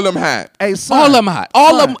 92. And all of them hot. Hey, son, All of them hot.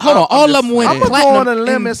 All of them. Hold on. All of them went I'm gonna go platinum. on a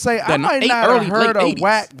limb in and say I the might eight- not early, have heard late a 80s.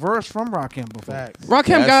 whack verse from Rakim before. Facts. Rakim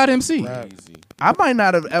That's God MC. Crazy. I might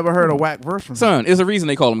not have ever heard a whack verse from him. Son, it's a reason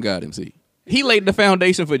they call him God MC. He laid the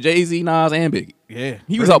foundation for Jay-Z, Nas, and Biggie. Yeah,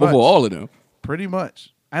 He was pretty out before much. all of them. Pretty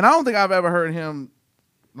much. And I don't think I've ever heard him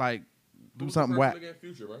like do something whack.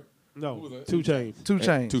 Future, right? Who No, was that? 2 Chainz. 2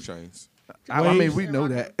 Chainz. 2 Chainz. I mean, we know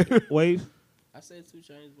that. Wave. I said 2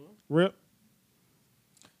 Chainz, bro. Rip.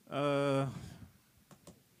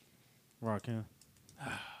 Rakim.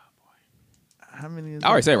 How many is I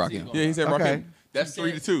already that? said Rakim. Yeah, he said Okay. Rakim. That's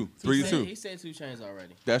 3-2. 3-2. He said 2 Chainz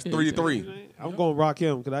already. That's Yeah, 3-3. I'm going to rock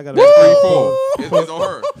him because I got That's to. 3-4. It's on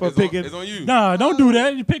her. For It's picking- it's on you. Nah, don't do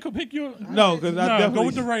that. You pick your. No, because I Nah, definitely. go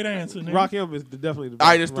with the right answer. Nigga. Rock him is definitely the best.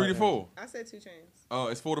 All right, it's right 3-4. I said 2 Chainz. Oh,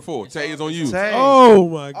 it's 4-4. Tay is on you. Tay. Oh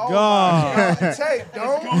my God. Tay,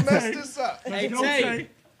 don't mess this up. Hey, Go, Tay. Tay.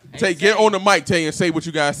 Tay, get on the mic, Tay, and say what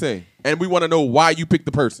you guys say. And we want to know why you picked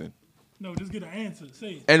the person No, just get an answer.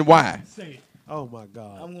 Say it. and why. Say it. Oh my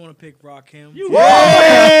God. I'm gonna pick Rakim.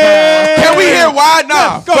 Can we hear why?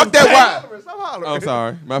 Nah, fuck that why. I'm hollering. Oh,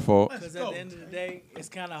 sorry. My fault. Because at the end of the day, it's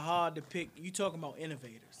kind of hard to pick. You talking about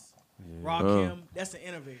innovators. Rakim, that's an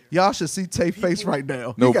innovator. Y'all should see Tay face right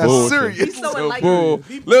now. No he got bullshit. serious. He's so No enlightened. bull.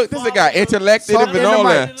 People Look, this nigga got follow- intellected Talk in and the all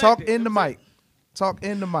mic. that. Talk in the mic. Talk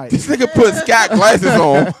in the mic. This nigga put Scott glasses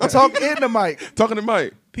on. Talk in the mic. Talking to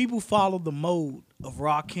Mike. People follow the mode of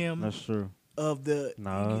Rakim, That's true. of the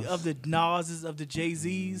Nas. Nas's, of the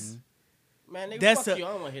Jay-Z's. Man, nigga, That's fuck a- you. I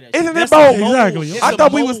don't want to hear that Isn't shit. it That's both? the mold. Exactly. It's I a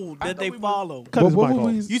thought we was- mold that they follow. Cut his mic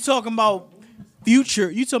off. You talking about Future.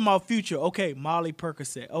 You talking about Future? Okay, Molly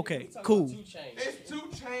Percocet. Okay, cool. It's 2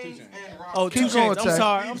 Chainz and Rock. Oh, Keep 2 going, Chainz. Tay.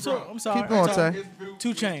 I'm sorry. I'm sorry. Keep going, I'm sorry. Tay.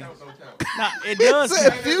 2 Chainz. Nah, it does.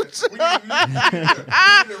 Said Future.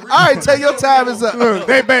 All right, Tay, your time is up. Look,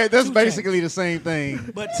 that's basically the same thing.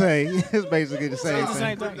 But- Tay, it's basically the same It's the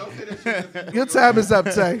thing. same thing. Your time is up,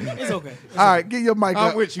 Tay. It's okay. All right, get your mic I'm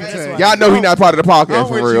up. with you, Tay. Y'all know he not part of the podcast I'm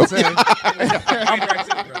for with real. you, Tay.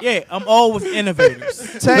 Yeah, I'm all with innovators.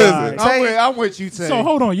 Tay, I'm Tay, I'm with you, Tay. So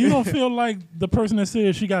hold on, you don't feel like the person that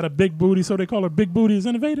says she got a big booty, so they call her big booty is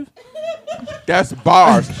innovative? That's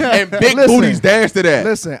bars. And big Listen. booties dance to that.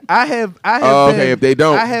 listen, I have Oh, been, okay, if they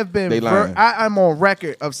don't, I have been, they lying. I'm on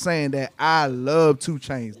record of saying that I love 2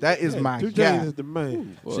 Chainz. That is my 2 guy. Chainz is the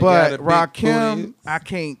man. She got a But big Rakim, booty. I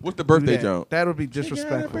can't. What's the birthday do that. jump? That would be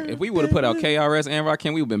disrespectful. If we would have put out KRS and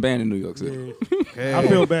Rakim, we would have been banned in New York City. I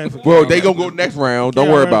feel bad for Well, they gonna go next round. Don't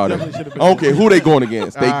worry about it. definitely should've been I don't care who they going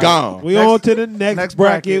against. They All right. gone. We Next- on to the next next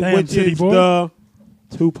bracket, bracket. Damn, which Titty is boy. the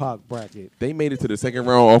Tupac bracket. They made it to the second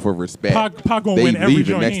round off of respect. Pac gonna They win every leaving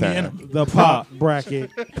joint. next He ain't in time. them. The Pac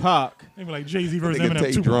bracket. Pac. They be like Jay-Z versus Nigga Eminem.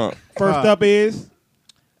 take Tupac. drunk. First up is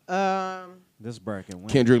This bracket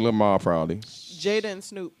wins. Kendrick Lamar probably. Jada and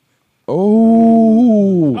Snoop.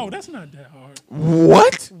 Oh. Oh, that's not that hard.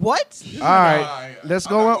 What? What? All right, let's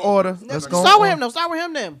go in order. Let's go. Start in with order. him. No, start with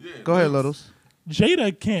him then. Go ahead, Littles.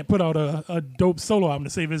 Jada can't put out a dope solo album to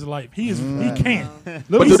save his life. He can't.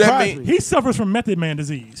 But do that mean? He suffers from Method Man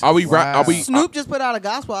disease. Are we? Are we? Snoop just put out a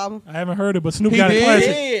gospel album. I haven't heard it, but Snoop He got did? a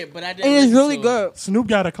classic. Yeah, but I didn't. And it's listen really to it. good. Snoop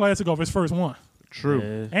got a classic off his first one.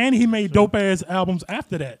 True. And he made dope ass albums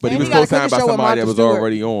after that. But he And was he got a co-signed by cooking show with somebody that Martha was Stewart.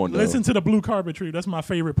 already on. Though. Listen to the Blue Carpet Tree. That's my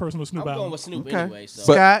favorite personal Snoop I'm going album. with Snoop Okay. anyway. So.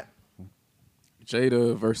 But- Scott.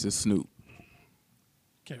 Jada versus Snoop.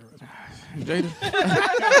 Jada.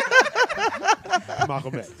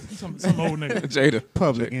 Malcolm X. Some old nigga. Jada.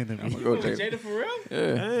 Public I'm enemy. gonna go Jada. Jada for real?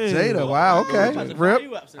 Yeah. Jada. Wow. Okay. Rip.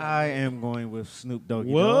 I am going with Snoop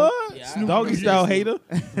Doggy. What? Yeah, I- Doggy style hater.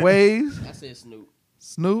 Waves. I said Snoop.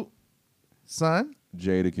 Snoop. Son.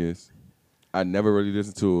 Jadakiss. I never really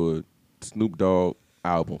listened to a Snoop Dogg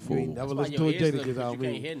album You ain't full. never Why listened your to a ears Jada look, Kiss 'cause album.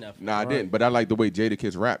 you can't hear nothing. Nah, I didn't. But I like the way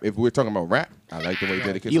Jadakiss rap. If we're talking about rap, I like the way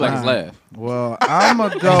Jadakiss You like rap. his laugh. Well, I'ma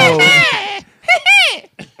go.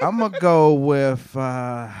 I'ma go with.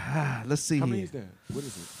 Let's see How many here. is that? What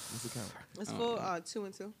is it? What's the count? It's full 2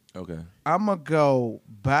 and 2. Okay. I'ma go.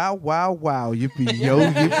 Bow wow wow. Yippee yo yippee yo.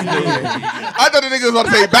 I thought the nigga was about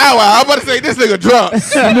to say Bow Wow. I'm about to say this nigga drunk.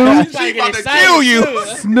 Snoop. She about to kill you.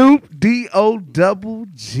 Snoop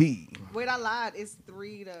D-O-double-G. Wait, I lied. It's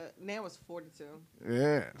 3 to now. It's 4 to 2.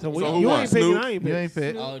 Yeah. So we, So who you won? ain't picking. Snoop? I ain't You picking. ain't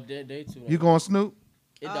fit. Oh, they too. You going Snoop?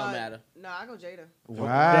 It don't matter. No, I go Jada.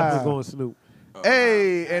 Wow. Definitely going Snoop.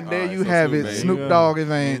 Hey, and there Alright, you so have Snoop, it. man. Snoop Dogg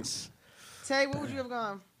advance. Tay, what would you have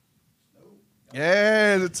gone?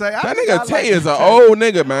 Yeah, the Tay. That nigga Tay is an old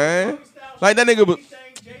nigga, man. Like that nigga was.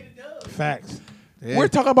 Facts. Yeah. We're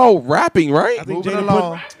talking about rapping, right? I think Moving Jada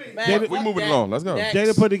along. Man, We fuck moving that. along. Let's go. Next.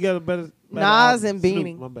 Jada put together better. Nas albums. and Snoop,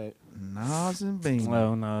 Beanie. My bad. Nas and Bean.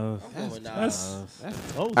 Well, no. I'm going with That's, Nas.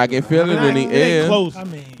 Close. I can feel it in the It ain't air. close. I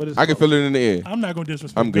mean, But it's I can feel it in the air. I'm not gonna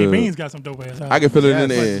disrespect. I'm Big good. Beans got some dope ass. I can feel it in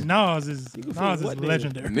the But air. Nas is feel Nas is what nigga?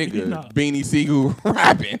 legendary. Nigga, Nah. Beanie Siegel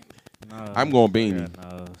rapping. No. I'm going Beanie.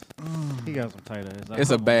 He got some tight ass.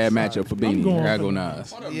 It's a bad matchup for Beanie. going I gotta for go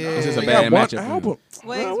Nas. Nas. Yeah. It's just a He bad got one matchup. for him. album.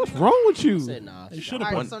 Wait, Man, what's wrong with I you? said Nas. They should All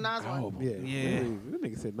have right, put. so Nas won. Yeah. Yeah. That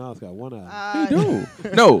nigga said Nas got one album. He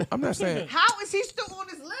do. No, I'm not saying. How is he still on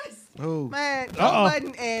this list? Who? Man, Joe Uh-oh.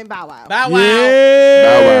 Budden and Bow Wow. Bow Wow.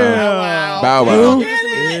 Yeah. Bow Wow. Don't Bow give this to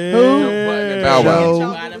me. Who? Bow Wow. Joe Joe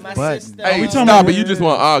my Budden. sister. Hey, we talking stop about- it. You just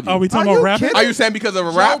want to argue. Are we talking Are about you rapping? kidding? Are you saying because of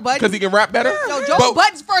a Joe rap? Budden. Because he can rap better? No, Joe But-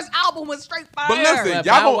 Budden's first album was straight fire. But listen, But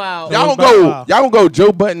y'all Bow Wow. gonna Bow go. Wow. Y'all gonna go.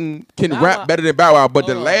 Joe Budden can Bow rap Wow. better than Bow Wow, but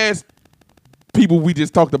the Hold on. last people we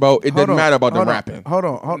just talked about, it doesn't matter about them rapping. Hold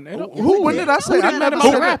on. Who? When did I say? I never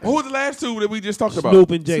Who, said that. who was the last two that we just talked about? Snoop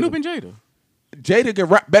and Jada. Snoop and Jada. Jada can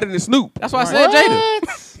rap better than Snoop. That's why I said Jada.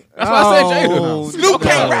 That's why I said Jada. Snoop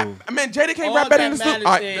can't No. rap. I mean, Jada can't All rap better that than Snoop. matters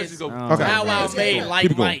All right, is- let's just go. Okay. Bow Wow made like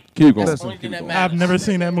Keep going. Mike. Keep going. That's the only thing that I've matters. never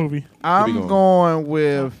seen that movie. I'm going. going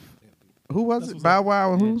with. Who was it? Bow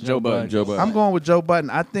Wow and who? Joe Budden. Joe Budden. I'm going with Joe Budden.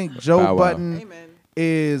 I think Joe Bow Wow. Budden Amen.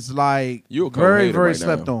 is like You a cold very, hater very right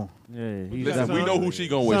slept now. on. Yeah, he's Listen, we know who she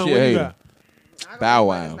going with. Son, She a what you hater. got? I go Bow Joe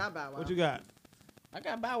Wow. Budden, not Bow Wow. What you got? I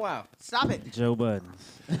got Bow Wow. Stop it. Joe Budden.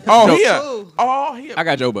 Oh, here. Ooh. Oh, here. I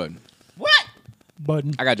got Joe Budden. What?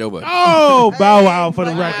 Button. I got Joe Budden. Oh, Bow Wow for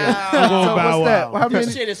the Wow. record. I'm going So Bow what's that? Wow. How This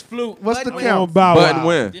many? shit is flute. What's the Budden I'm going count? Bow Budden Wow.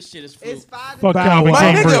 win. This shit is flute. It's 5 to Fuck Bow Calvin Wow.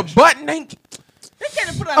 My Cambridge. nigga Button ain't. They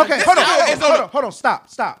can't put out Okay, a hold on, It's hold on- on, hold on. Stop,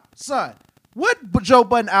 son. What Joe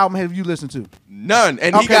Budden album have you listened to? None.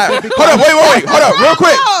 And he Okay, got. so Hold up, wait. Hold up, real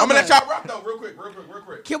quick. I'm gonna let y'all rap though, real quick.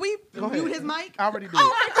 Can we ahead. mute his mic? I already did. All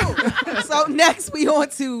right, cool. So next we on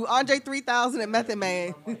to Andre 3000 and Method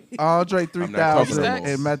Man. Andre talking 3000 no more.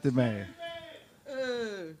 and Method Man.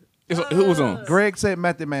 Who was on? Greg said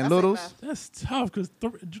Method Man. I said Littles. Meth. That's tough because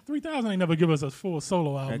 3000 ain't never give us a full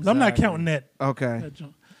solo album. I'm not Exactly. counting that. Okay. that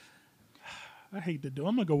junk. I hate to do.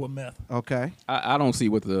 I'm gonna go with Meth. Okay. I don't see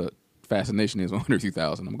what the fascination is on Andre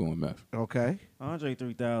 3000. I'm going Meth. Okay. Andre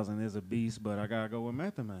 3000 is a beast, but I gotta go with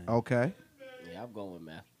Method Man. Okay. Yeah, I'm going with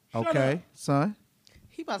Meth. Okay. Son.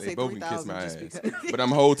 He about to They say both can kiss 3000 my just ass. because. But I'm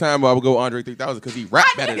whole time I would go Andre 3000 because he rap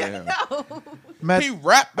better than him. Meth- He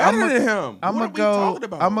rap better I'ma- than him. I'm What gonna are we go. talking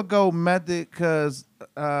about? I'm gonna go Method because,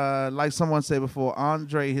 like someone said before,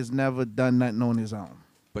 Andre has never done nothing on his own.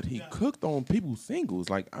 But he cooked on people's singles.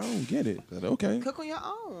 Like, I don't get it. But okay. Cook on your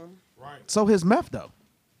own. So his Meth though.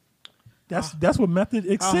 That's what Method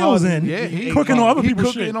hard excels is in. Yeah, he cooking on other he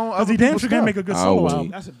people's cooking shit. on Because other he damn people's sure can't stuff. make a good I'll solo wait.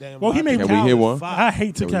 album. That's a damn. Well, he made Can we hear one? I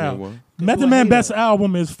hate to Can we hear cow. one? Method Man best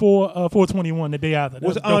album is 421 the day after. That's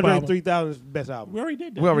What's a dope Andre album. 3000's best album? We already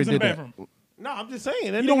did that. We already He was in did the that. bathroom. No, I'm just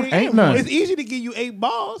saying. That You don't nigga ain't none. It's easy to give you 8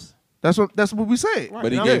 balls. That's what we said. Right.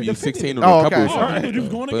 But he I'm gave you defending 16 it. on Oh, a okay. couple. All right. You was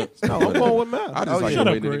going against? No, I'm going with Meth. I just like Shut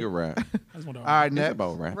the up, way the Greg. nigga rap. That's what I All right, It's next.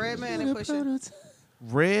 about rap. Redman and Pusha.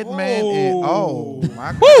 Redman and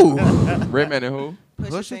my Redman and who?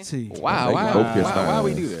 Pusha T. Wow. They Why, both why, get why, styles.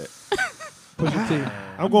 we do that? Pusha T.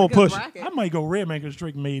 I'm going Good push. bracket. I might go Redman because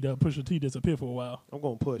Drake made Pusha T disappear for a while. I'm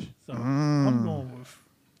going push. So I'm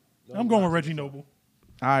going with Reggie Noble.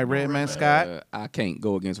 All right, Redman Scott. I can't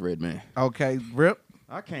go against Redman. Okay, Rip.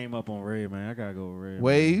 I came up on Redman. I gotta go with Redman.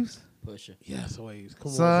 Waves. Pusha. Yes, waves.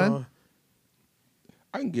 Come Son. on, son.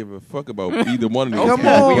 I can give a fuck about either one of these. Come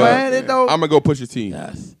cats. on, We man. It don't. I'm gonna go Pusha T.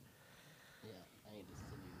 Yes.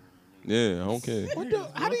 Yeah, I don't care.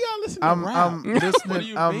 How do y'all listen to I'm rap? What do listening.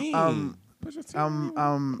 you I'm mean?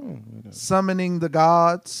 Pusha T. summoning the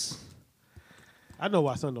gods. I know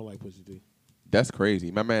why son don't like Pusha T. That's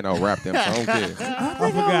crazy. My man out rap them, so I don't care. I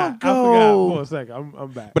forgot go. for a second.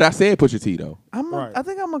 I'm back. But I said Pusha T though. Right. I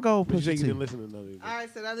think I'm gonna go But you Pusha said you T. didn't listen to none of it. All right,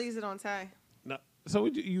 so that leaves it on Ty. No. So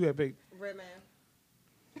what you had picked? Redman.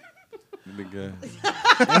 Nigga.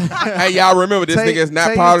 Hey, y'all remember this Tay- nigga is not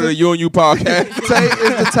Tay part is of the the- You and You podcast. Tay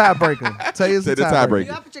is the tiebreaker. Tay is Tay the the tiebreaker. tiebreaker. You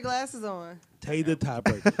gotta put your glasses on. Tay the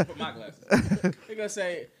tiebreaker. Put my glasses. They're gonna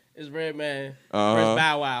say it's Redman Uh-huh. versus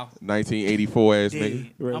Bow Wow. 1984 ass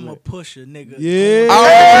nigga. Dude, I'm a pusher, nigga. Yeah.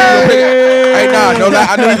 Oh, hey, nah, no lie.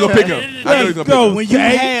 I knew he was gonna pick him. I knew he was gonna pick him. When you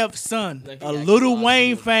have, son, a Little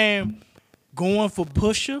Wayne fan going for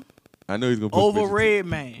Pusha I knew he was gonna pick over Pusha T.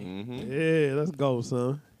 Redman. Yeah, let's go,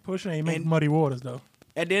 son. Pusha ain't make And- muddy waters though.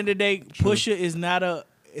 At the end of the day, Pusha is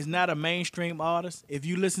not a mainstream artist. If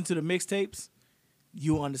you listen to the mixtapes,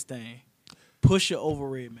 you'll understand. Pusha over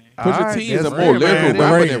Redman. Pusha All right, T is a that's more Redman. lyrical There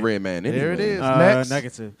rapper it than is. Redman. There it anyway. is. Next.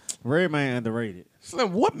 Negative. Redman underrated.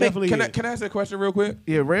 Slim, what Definitely can I is. can I ask a question real quick?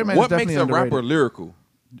 Yeah, Redman What is makes definitely a underrated. rapper lyrical?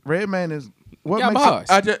 Redman is what Got makes bars.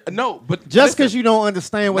 I just no, but Just because listen, you don't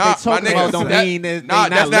understand what nah, they talking my nigga, about don't that- mean that nah, they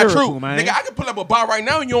that's not not lyrical, true, man. nigga. I can pull up a bar right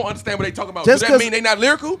now and you don't understand what they talking about. Just Does that 'cause- mean they not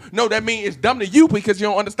lyrical? No, that means it's dumb to you because you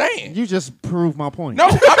don't understand. You just proved my point. No,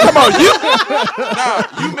 I'm talking about you.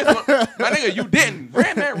 Nah, you missed my nigga. You didn't.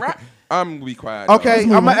 Redman rap. I'm gonna be quiet. Okay,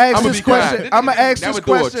 dog. I'm gonna ask I'ma this be quiet. question. This I'm gonna nigga ask never this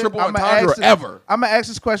do a question. triple I'm entendre ever. gonna ask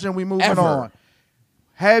this question. We moving Ever. on.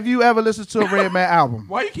 Have you ever listened to a Redman album?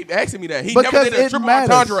 Why you keep asking me that? He Because never did a it triple matters.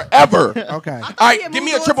 entendre ever. Okay, All right, Yeah, give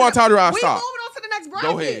me move a on triple to the- entendre. I'll We stop. moving on to the next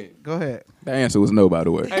bracket. Go ahead. go ahead. The answer was no, by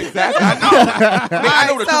the way. Exactly. I know. Nigga, I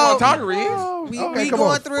know what a triple so- entendre is. We Okay, come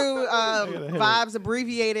going on. through Vibes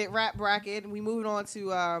abbreviated rap bracket. We moving on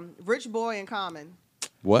to Rich Boy and Common.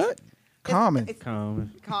 What? Common. It's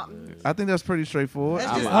Common. Common. I think that's pretty straightforward.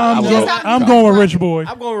 That's just- I'm just how I'm the going with bracket. Rich Boy.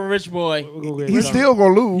 I'm going with Rich Boy. He's still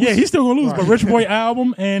gonna lose. Yeah, he's still gonna lose, but Rich Boy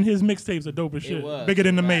album and his mixtapes are dope as shit. was. Bigger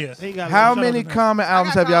than the mayor. How many Common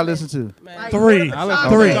albums have y'all Common. listened to? Man, Like, Three. I Top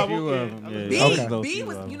listened Three. to a few of them. B, Yeah, Okay. B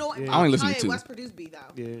was, you know what? Yeah. I only listened to Kanye two. West produced B though.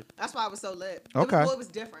 Yeah. That's why it was so lit. Okay. It was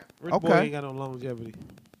different. Rich Boy Okay. ain't got no longevity.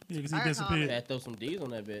 Yeah, because I he got disappeared. had to throw some D's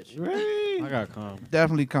on that bitch. I got Common.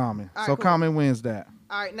 Definitely Common. All right, So cool. Common wins that.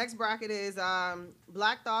 All right, next bracket is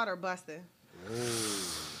Black Thought or Busta.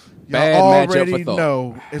 Bad Y'all matchup already for Thought.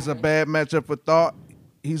 know it's a bad matchup for Thought.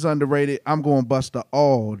 He's underrated. I'm going Busta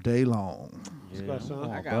all day long. Yeah, son.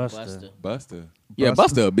 I got Buster. Buster. Yeah,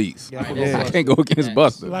 Buster. Busta a beast. Yeah, Yeah. I can't go against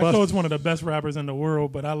Busta. Black Thoug's one of the best rappers in the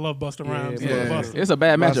world, but I love Busta Rhymes. Yeah, Busta. It's a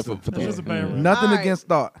bad matchup Busta. for It's just a Thought. bad rap. Nothing All right. against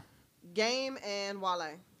Thought. Game and Wale.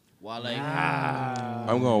 Wale.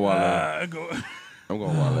 I'm going Wale. I'm going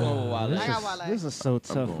I'm Wale. going with Wale. I got Wale. This is so I'm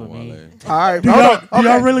tough for going me. Wale. All right, Do hold y'all, on. do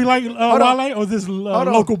y'all Okay. really like Hold on. Wale, or is this Hold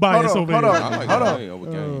on. local bias Hold on. over Hold here? on. I like Hold on. Wale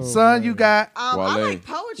over Game. Son, you got I Wale. like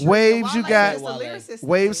poetry. Waves, you Wale got- is a lyricist.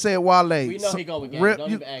 Wave said Wale. We know he go with Game. Rip, Don't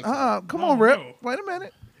you, even ask him. come on, Rip. Wait a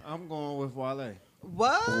minute. I'm going with Wale.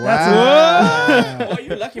 What? Boy,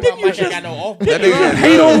 you lucky my mic ain't got no off. That Did you nigga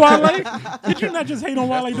hate on Wale? Did you not just hate on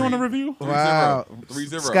Wale during the review? Wow.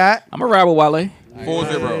 3-0. Scott, I'm a ride with Wale.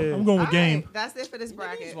 4-0. I'm going with All Game. right, that's it for this Just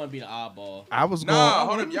bracket. want to be the oddball. I was going. Nah,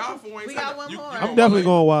 hold up. Y'all four ain't We said got that. one You more. going I'm definitely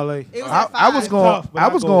Wale. going Wale. It was I, at I was five. going. Tough, but I I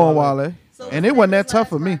was go going Wale. Wale, So and let's it wasn't do that this tough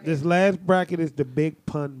for last me. bracket. This last bracket is the big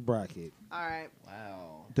pun bracket. All right.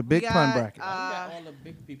 Wow. The big We pun got, bracket. You got all the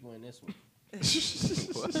big people in this one.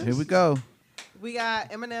 Here we go. We got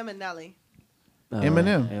Eminem and Nelly.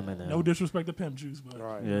 Eminem. Eminem. No disrespect to Pimp Juice, but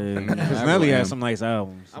Yeah, because Nelly has some nice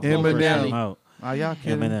albums. I'm going with Eminem. Nelly. Out. Are y'all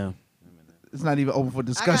kidding? Eminem. It's not even open for I got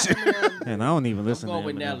discussion. Eminem. And I don't even listen to going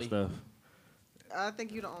with Eminem Nelly. stuff. I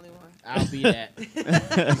think you're the only one. I'll be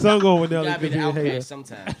that. So I'm going with You Nelly gotta be because the he's a hater. outcast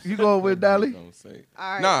sometimes. You going with Dolly? Don't say.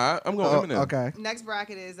 All right. Nah, I'm going Oh, Eminem. okay. Next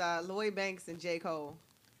bracket is Lloyd Banks and J. Cole.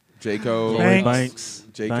 J. Cole. Banks. Banks.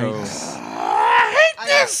 J. Cole. Banks.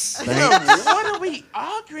 This. Banks. What are we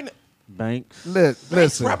arguing? Banks.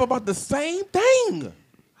 Listen. Rap about the same thing.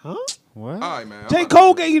 Huh? What? All right, man. J.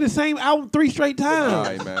 Cole gave you the same album 3 straight All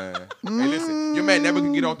times. right, man. Hey, listen. Your man never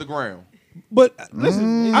could get off the ground. But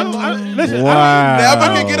listen, I don't. Listen, Wow.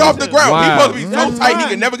 Never could get off the ground. Wow. He supposed to be so That's tight he fine.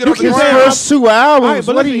 can never get You off the keep ground. saying- First 2 All albums. right,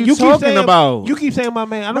 but What are listen, you keep talking saying, about? You keep saying my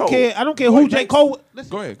man. I don't No. care. I don't care Lloyd who J. Banks. Cole.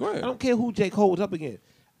 Listen, Go ahead. Go I ahead. don't care who J. Cole was up against.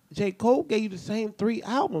 J. Cole gave you the same 3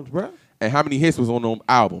 albums, bro. And how many hits was on them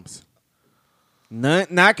albums?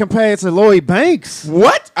 Not compared to Lloyd Banks.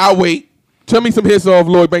 What? I'll wait. Tell me some hits off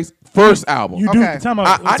Lloyd Banks' first album. you do. Okay. Time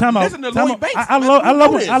out. I Time out. listen to time Lloyd out. Banks, I man. love. I You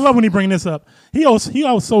love. know this. I love when he bring this up. He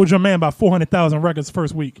outsold your man by 400,000 records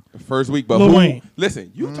first week. First week, but Lil who? Wayne.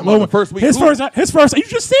 Listen, you talking Lil about the first week. His who? first. You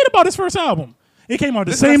just said about his first album. It came out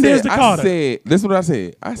the Listen what same I day as said. the I Carter. said, listen what I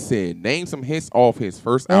said. I said, name some hits off his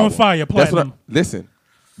first On album. Fire, That's what Platinum. listen,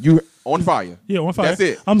 you on fire. Yeah, On Fire. That's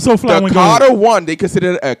it. I'm so fly The when Carter one, they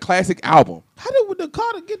considered a classic album How did the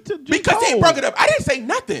Carter get to J. because Cole? they brought it up. I didn't say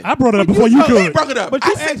nothing. I brought it up before you They could. brought it up. But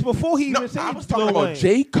you I said- asked before he No, even said I was talking Lil about Wayne.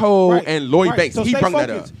 J. Cole Right, and Lloyd right. Banks. So He stay brought that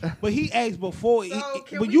up. focused. But he asked before. So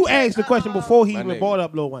can But we you get, asked the question before he My even nigga. brought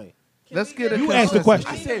up Lil Wayne. Let's get a You asked the consensus. question.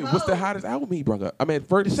 I said, what's the hottest album he brought up? I mean,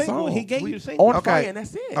 first The same song. one he gave you the same On one. Fire, Okay. and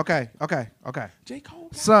that's it. Okay. J. Cole.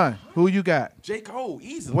 Son, who you got? J. Cole,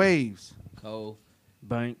 easily. Waves. Cole.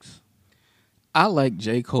 Banks. I like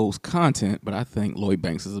J. Cole's content, but I think Lloyd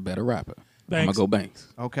Banks is a better rapper. I'm Banks. gonna go Banks.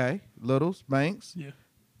 Okay. Littles. Banks. Yeah.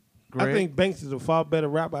 Greg. I think Banks is a far better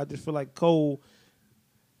rapper. I just feel like Cole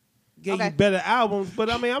gave Okay. you better albums. But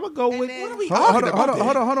I mean, I'm gonna go And with. then- What are we Hold on. talking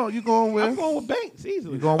about? Hold on. You going with? I'm going with Banks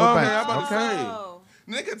easily. You going with Okay, Banks? I'm about to say. Oh,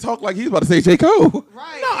 Nigga talk like he's about to say J. Cole.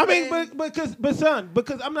 right. No, I mean, and but son,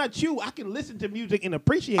 because I'm not you, I can listen to music and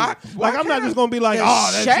appreciate it. Well, Like I'm not can. just gonna be like, The oh,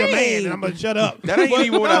 that's your man, shade. and I'm gonna shut up. That ain't But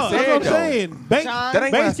even what I no, said, That's what I'm though. saying. Banks, John? That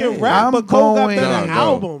ain't what I Banks can said. rap, I'm but Cole got going- better No.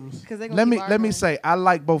 albums. 'cause they gonna Let keep me arguing. say I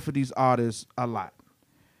like both of these artists a lot.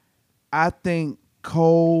 I think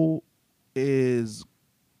Cole is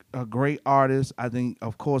a great artist. I think,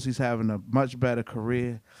 of course, he's having a much better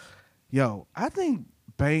career. Yo, I think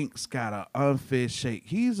Banks got an unfit shake.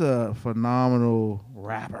 He's a phenomenal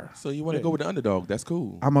rapper. So you want to go with the underdog? That's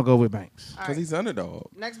cool. I'm gonna go with Banks. All Because right. he's the underdog.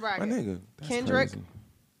 Next My bracket. nigga. That's Kendrick, crazy.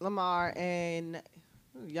 Lamar, and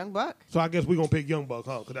Young Buck. So I guess we're gonna pick Young Buck,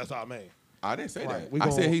 huh? Because that's our man. I didn't say Right, that. we I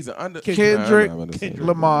gon- said he's an under. Kendrick, Nah, I'm about to say that.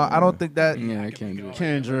 Lamar. I don't think that Yeah, Kendrick.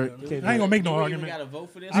 Kendrick. I ain't gonna make no We argument. got to vote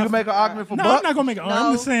for this. you can make an argument for No, Buck. I'm not gonna make an argument. I'm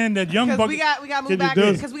No. just saying that Young Because Buck. we got to move Kendrick back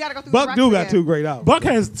does. because we got to go through. Buck the do got brackets 2 again. great albums. Buck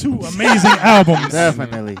has 2 amazing albums.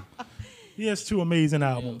 Definitely. He has 2 amazing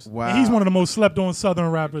albums. Wow. And he's one of the most slept on Southern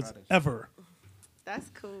rappers ever. That's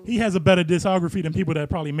cool. He has a better discography than people that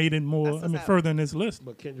probably made it more. That's I mean, what's up. further in this list.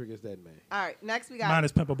 But Kendrick is that man. All right, next we got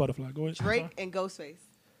Minus Pimp a Butterfly. Go ahead. Drake and Ghostface.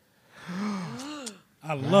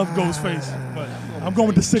 I love Ghostface, but I'm going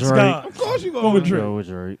with the Six Drake. God. Of course you Go go with with Drake. Go with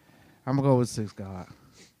Drake. I'm gonna go with Six God.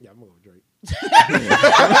 Yeah, I'm going with Drake.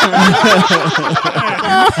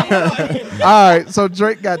 All right, so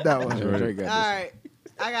Drake got that one. Drake got All this. right,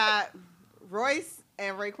 I got Royce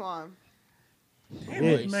and Raekwon.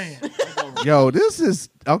 Hey, man, Yo, this is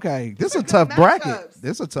okay. This is a tough Matchups. bracket.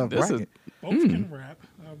 This is a tough This is- bracket. both can rap,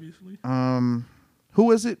 obviously.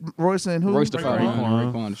 Who is it? Royce and who? Royce the Fire,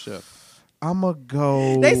 Raekwon. Raekwon the Chef. I'ma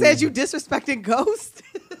go. They said you disrespecting Ghost.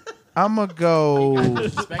 I'ma go.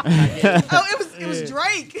 Respect my game. Oh, it was it was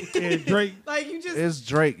Drake. Yeah, Drake. Like you just It's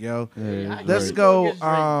Drake, yo. Yeah, Let's Drake. go.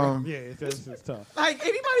 Yeah, it's tough. like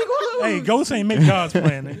anybody gonna lose. Hey, Ghost ain't make God's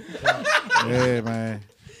plan. Nigga. Yeah, man.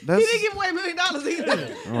 He Let's, didn't give away $1 million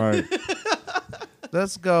either. Right.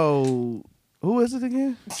 let's go. Who is it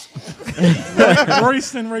again?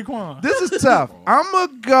 Royce and Raekwon. This is tough. I'm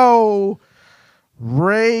gonna go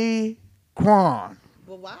Raekwon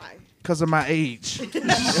But why? because of my age.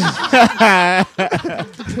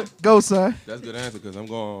 Go, son. That's a good answer because I'm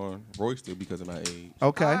going Royster because of my age.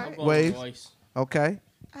 Okay. Alright. Wave. Okay.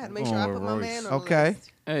 I had to make sure I put my man on the Okay.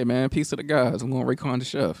 list. Hey man, peace to the guys. I'm going Raekwon the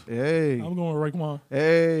chef. Hey. I'm going with Raekwon.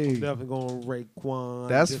 Hey. Definitely going Raekwon.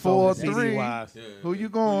 That's just 4-3. CD-wise. Who you Who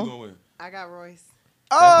going? you going with? I got Royce.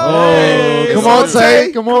 Oh, come on,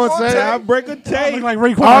 Tay. Come on, Tay. Tay. I break a I tape. look like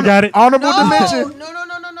Raekwon. I got it. Honorable No, dimension.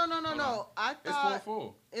 no. I It's thought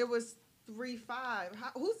 4-4. it was 3-5.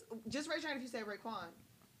 Who's just raise your hand if you say Raekwon.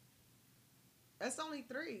 That's only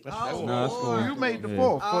 3. That's oh, four. No, that's four. You made the Yeah.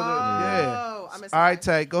 fourth. For the, yeah. Oh, I missed All right,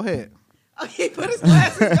 that. Tay, go ahead. Okay, put his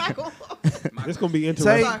glasses back on. This gonna be Tay,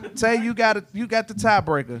 interesting. Tay, you got it. You got the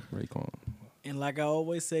tiebreaker. Raekwon. And like I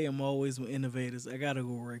always say, I'm always with innovators. I gotta go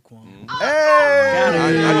Raekwon.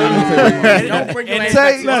 Hey. Don't bring your And ass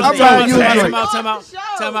Tay, back to I'm the telling you, stage. Drake.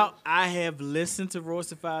 Time out. I have listened to Royce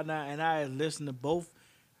the 5'9", and I have listened to both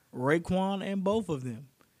Raekwon and both of them.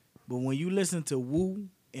 But when you listen to Wu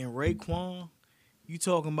and Raekwon, you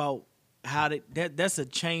talking about how that's a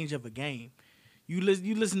change of a game. You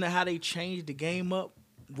listen to how they changed the game up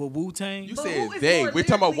with Wu-Tang. You But said who is they. more We're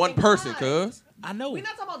talking about one lyrically person, inclined? cuz. I know. We're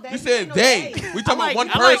not talking about that. You said ain't they. no We talking about one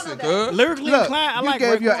I like person, cuz. Lyrically Look, inclined, I you like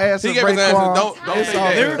gave your Raekwon. answer, He gave his answer. Raekwon. Don't It's say all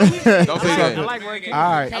that. good. Don't say I that. like Raekwon.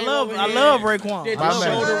 All right. I love Raekwon. Did My the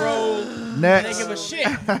man. shoulder roll. They Next. give a shit.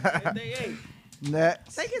 They ain't.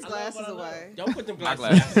 Next. Take his glasses away. Don't put them My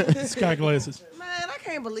glasses. glasses. Sky glasses. Man, I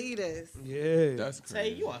can't believe this. Yeah. That's Tay,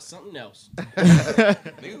 crazy. you are something else.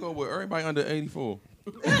 Nigga go with everybody under 84.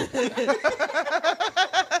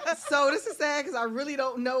 So this is sad because I really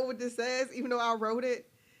don't know what this says, even though I wrote it.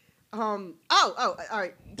 All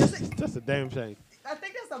right. That's a damn shame. I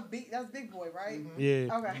think that's Big Boy, right?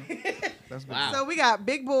 Yeah. Okay. That's good. Wow. So we got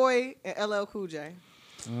Big Boy and LL Cool J.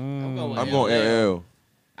 I'm going with I'm going LL.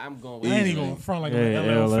 I'm going I with ain't Easily. even going to front like Yeah,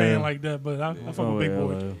 an LL fan LL. like that, but I fuck with Big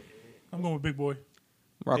Boy. I'm going with Big Boy.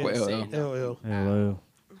 Rock with LL. LL. LL.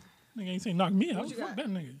 Nigga ain't say knock me out. you Fuck got? that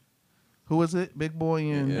nigga. Who is it? Big Boy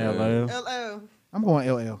and Yeah. LL. LL. I'm going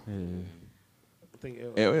LL. Yeah. I think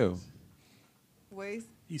LL. Ways.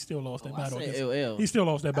 He still lost that I battle. said against, LL. he still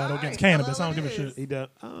lost that battle All against right, cannabis. I don't LL give a it shit. is. he done.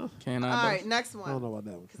 Can All I? right, next I don't one. know about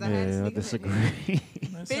that one. Because I had Yeah, I to sneak him in. disagree.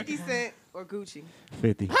 Man, 50 second Cent or Gucci?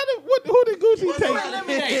 50. Who did Gucci take?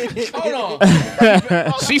 Eliminate. Hold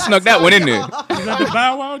on. She snuck that one in there. round. Is that the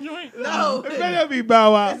Bow Wow joint? No. It better be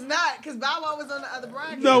Bow Wow. It's not, because Bow Wow was on the other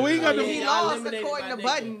bracket. No, we ain't got Oh, the- He yeah, lost eliminated according by to nigga.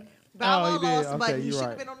 Button. Bow Oh, Wow he did. lost Okay, Button. He you should have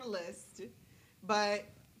right. been on the list. But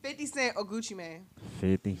 50 Cent or Gucci Man?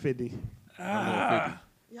 50. 50.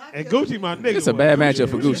 Y'all And killed Gucci, me. my nigga. It's a bad matchup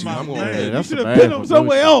for Gucci. my I'm going man. LL. You that's should a have bad put him for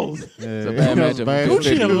somewhere Gucci. else. Yeah, It's a that bad was matchup. bad for for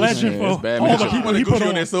Gucci a 50. legend Yeah, for it's bad all matchup. the She people wanted he put Gucci on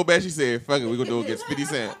on. there so bad she said, fuck it, we gonna do it against 50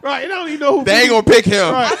 Cent. Right, I don't even know who. They ain't gonna pick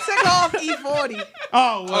him. I took off E40.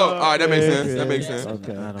 Oh, Oh, all right, that makes yeah, sense. yeah. That makes sense.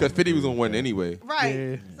 Okay. Because 50 was gonna win anyway. Right.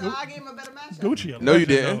 Yeah. So I gave him a better matchup. Gucci a No, you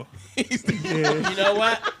legend, didn't. though. You know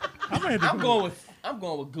what? I'm going with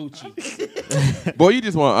Gucci. Boy, you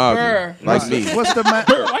just want to argue. Burr. Like me. What's the match?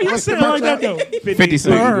 Why you saying like that though? 50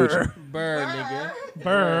 Cent. Burr. Burr, nigga.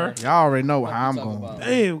 Burr. Y'all already know how I'm Talk going. about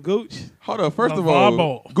Damn, Gooch. Hold up. First The of all,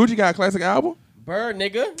 Volleyball. Gucci got a classic album? Burr,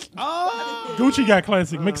 nigga. Gucci got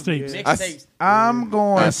classic mixtapes. yeah. Mixtapes. I'm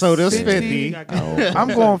going So this 50. 50. I'm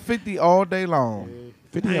going 50 all day long.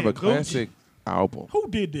 50 have a Gucci. classic album. Who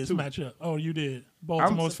did this matchup? Oh, you did.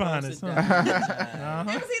 Baltimore's finest. Huh?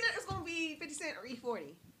 It's going to be 50 Cent or E40.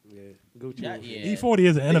 Yeah, Gucci. Yeah, was yeah. E40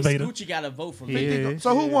 is an innovator. Gucci got a vote from Yeah. me.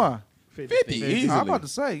 So who won? 50, easily. I'm about to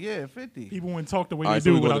say, yeah, 50. People wouldn't talk the way All they right, so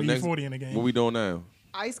do we go to without the next- E40 in the game. What we doing now?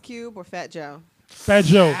 Ice Cube or Fat Joe? Fat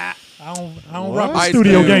Joe. I don't rock with Ice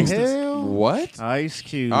studio Cube. gangsters. Hell. What? Ice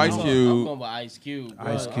Cube. Ice I'm Cube. going with Ice Cube.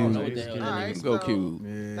 bro. Ice I don't know Cube. what the hell that All nigga- right, Go so Cube.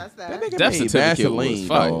 That's That that. nigga Death made Certificate was Vaseline,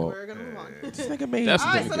 fire. dog. We're going to move on. This nigga made That's All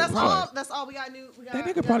right, so certificate that's was all. fire. That's all we got. New. We got, That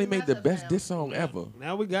we nigga got probably new made the matchups best now. diss song ever.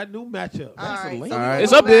 Now we got new matchup. All right, so Vaseline. we All right. go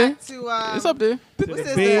It's up there. back To, It's up there. What's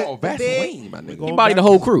this? big- Oh, The big- Vaseline, my nigga. Going He bodied the back-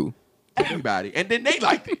 whole crew. Everybody. And then they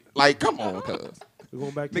liked it. Like, come on, cuz. We're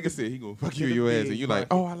going back to Nigga said he gonna fuck you the in your ass. big And you like,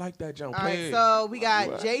 bucket. oh, I like that jump. All Play right, it. so we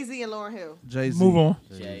got Jay-Z and Lauryn Hill. Jay-Z. Move on.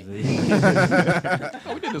 Jay.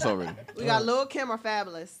 Oh, we did this already. We got Lil Kim or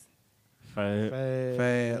Fabulous. Fat.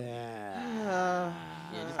 Fab. Uh,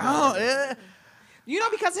 Oh, yeah. You know,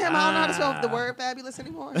 because of him, I don't know how to spell the word fabulous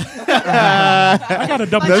anymore. I got to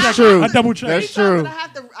double check. That's true. I double check. That's true. I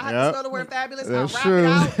have to Yep. spell the word fabulous. That's I'll true.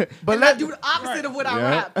 rap it out. But And let- I do the opposite of what I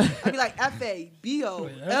Yep. rap. I'd be like FABOLOUS. F-A-B. I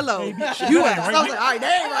was like, all right,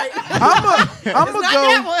 that ain't right. I'm Not gonna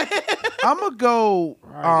that go. one. I'm gonna go.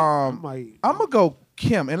 I might. I'm gonna go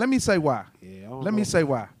Kim, and let me say why. Yeah, I don't Let me know. say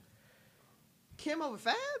why. Kim over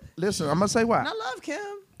Fab? Listen, I'm gonna say why. And I love Kim.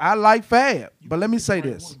 I like Fab, but let me say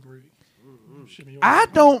this. Shimmy I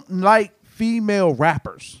don't like female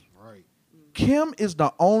rappers. Right. Kim is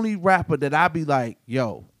the only rapper that I be like,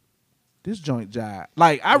 yo, this joint jive.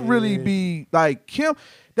 Like, I really be like, Kim,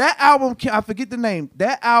 that album, I forget the name,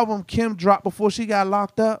 that album Kim dropped before she got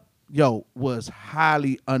locked up, yo, was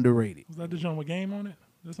highly underrated. Was that the joint with Game on it?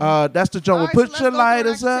 That's on- That's the joint All with right, so Put Your let's go through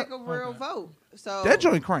Lighters and I up. can take a real vote. So That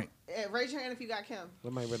joint crank. raise your hand if you got Kim.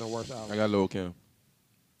 That might be the worst album. I got Lil Kim.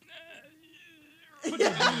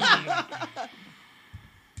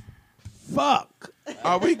 Fuck.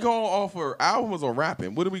 Are we going off of albums or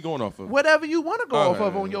rapping? What are we going off of? Whatever you want to go off of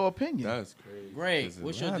Okay. on your opinion. That's crazy. Greg, This is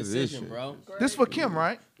what's a your lot of this decision, shit. bro? This for Kim,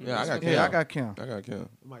 right? Yeah, I got Kim. Yeah, I got Kim. I got Kim.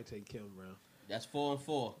 I might take Kim, bro. That's 4-4.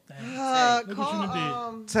 Look what you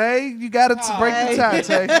done did. Tay, you got to break the tie,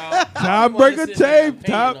 Tay. Top breaker tape.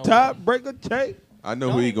 Top breaker tape. I know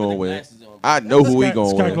Don't who he even put going the with. glasses on, I know who he Sky-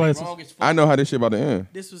 going Sky with. glasses. Wrong as fuck. I know how this shit about to end.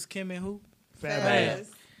 This was Kim and who?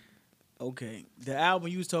 Fabulous. Okay. The album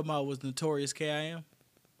you was talking about was Notorious K.I.M.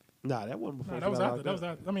 Nah, that wasn't before. Nah, that was after. That was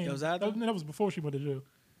after. I mean, That was after? that was before she went to jail.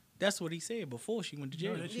 That's what he said before she went to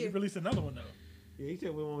jail. No, she released another one though. Yeah, he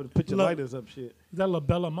said we wanted to put your Look. lighters up. Shit. Is that La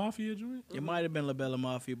Bella Mafia joint? It might have been La Bella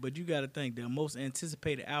Mafia, but you got to think the most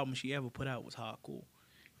anticipated album she ever put out was Hardcore.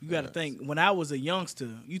 You got to think when I was a youngster,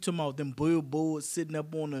 you talking about them billboards sitting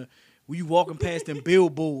up on the, when you walking past them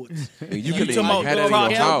billboards. And you You couldn't talking even about have that in your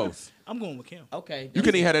Kim? house. I'm going with Kim. Okay. You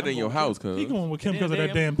couldn't even have that in your house, He cuz. going with Kim because of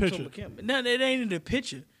that damn picture. No, it ain't in the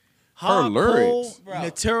picture. Her Hardcore, lyrics. Bro, Notorious I'm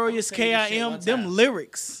gonna tell you this shit K.I.M. one Them time.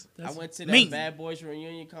 lyrics. I went to that mean. Bad Boys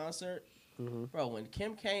reunion concert. Bro, when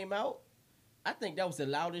Kim came out, I think that was the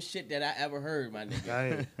loudest shit that I ever heard, my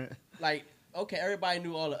nigga. Like, okay, everybody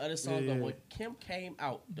knew all the other songs, but when Kim came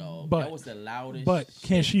out, dog, But- that was the loudest But shit.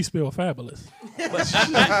 can she spell fabulous?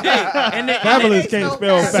 Fabulous can't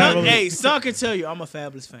spell Son, fabulous. hey, son can tell you I'm a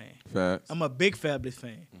Fabulous fan. Facts. I'm a big Fabulous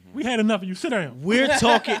fan. We had enough of you. Sit down. We're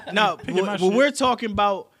talking no. Picking my What shit. we're talking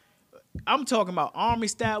about, I'm talking about Army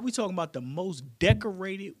style. We talking about the most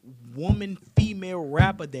decorated woman, female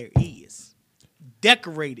rapper there is.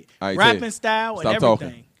 Decorated, All right, rapping Tay, style and Stop everything.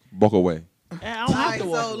 talking. Walk away. And I don't have to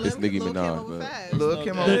walk. This nigga Minaj, over but- Fab. Look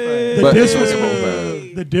Kim The- over Fab. The,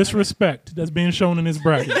 But- the disrespect that's being shown in this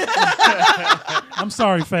bracket. I'm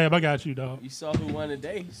sorry, Fab. I got you, dog. You saw who won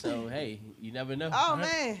today, so hey, you never know. Oh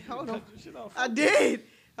man, hold on. I did.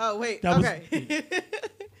 Oh wait. That was- Okay.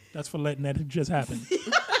 That's for letting that just happen.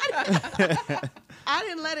 I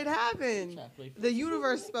didn't let it happen. The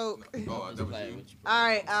universe spoke. All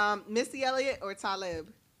right. Missy Elliott or Talib?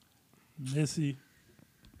 Missy.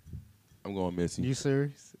 I'm going Missy. You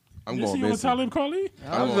serious? I'm Missy going on Missy. Talib Kweli?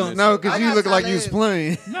 I was going gonna know because I you got look like you was Talib.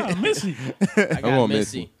 playing. No, Missy. I got going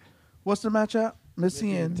Missy. Missy. What's the matchup?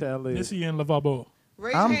 Missy and Missy and Lavabo.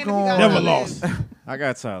 Raise I'm your hand if you going- got Never Talib. lost. I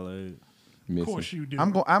got Tyler. Of course you do.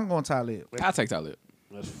 I'm going Talib. I'll take Talib.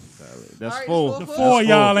 That's All right, full. it's The four of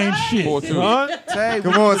y'all ain't shit. 4-2. Tay,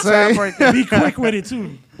 Come on, Tay. Be quick with it,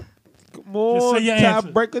 too. Come on, say your answer.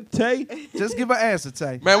 top breaker tape. Just give an answer,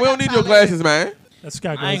 Tay. Man, we don't need your glasses, man. That's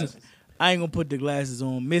Sky I glasses. ain't gonna put the glasses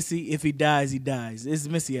on. Missy, if he dies, he dies. It's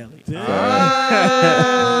Missy Elliott.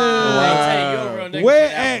 Where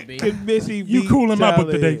at can Missy You beat cool him up with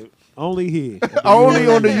the Talib? date. Only here. Only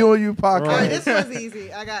on the You and You All right, podcast. this one's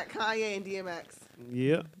easy. I got Kanye and DMX.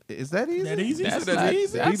 Yeah. Is that easy? That easy? That's That's not easy.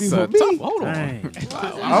 easy. That's Easy a for me. tough. Hold on. Dang. I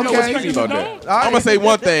don't know Okay. what's easy about that. All right. I'm gonna say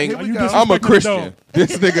one thing. Here we You go. disrespecting I'm a the Christian. dog.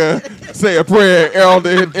 This nigga say a prayer on the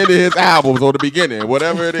end of his albums or the beginning,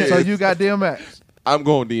 whatever it is. So you got DMX. I'm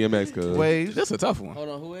going DMX, cuz. Waves. That's a tough one. Hold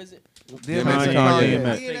on, who is it? DMX Kanye. and Kanye. Kanye. I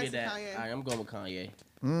DMX. figured that's that. Kanye. All right, I'm going with Kanye.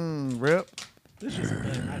 Rip. This is a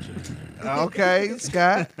bad matchup. Okay,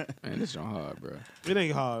 Scott. Man, this joint hard, bro. It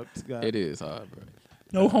ain't hard, Scott. It is hard, bro.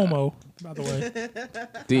 No homo, by the way.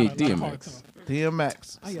 DMX.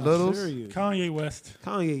 DMX. I got Littles. serious. Kanye West.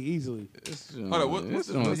 Kanye easily. Hold on, what's This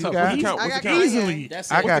joint the tough. got? What's the count? I What's got the count? Easily.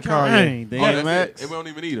 That's I it. got Dang, Kanye. Oh, that's DMX. it. And we don't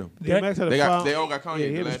even need him. DMX had a They got. foul. They all got Kanye. Yeah,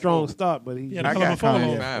 he the had a last strong four. start, but he. Yeah, I the got color Kanye.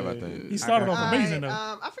 follow. Five, I think. He started I off got- amazing, though.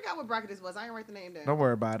 I forgot what bracket this was. I didn't write the name down. Don't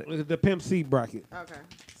worry about it. Look at the Pimp C bracket. Okay,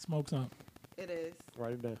 Smoke some. it is.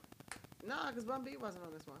 Write it down. Nah, because Bun B wasn't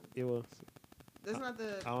on this one. It was. That's not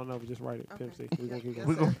the. I don't know, but just write it. Pimp C. We're gonna keep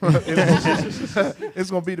Yes, going. sir. It's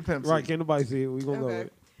gonna be the Pimp C. Right, can't nobody see it. We're gonna go with Okay.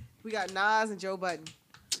 it. We got Nas and Joe Budden.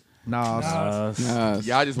 Nas. Nas.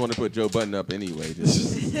 Y'all just want to put Joe Budden up anyway.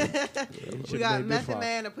 Just, We Should've got made this Method far.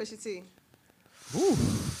 Man and Pusha T.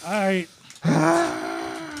 All right.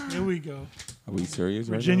 Here we go. are we serious?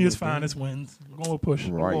 right Virginia's now? finest wins. We're going with Push.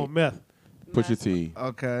 Come Right. on, meth. Pusha T.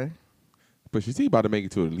 Okay. Pusha T about to make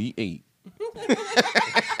it to Elite 8.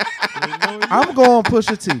 I'm going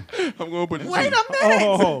Pusha T. I'm going to put Wait a minute.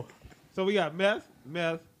 Oh. So we got meth.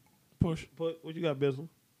 Push. What you got, Bizzle?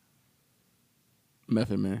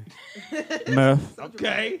 Method Man. Meth.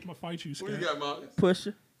 Okay. I'm going to fight you, Scott. What you got, Marcus?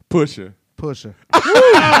 Pusher. Pusha. Pusha.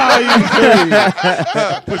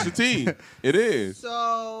 Pusha T. It is.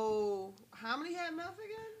 So, how many had Meth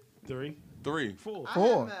again? 3. 4. I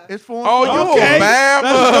Four. had Meth. It's 4. Oh, you Okay. a bad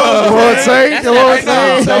What say?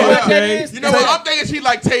 What Okay. You know what? I'm thinking she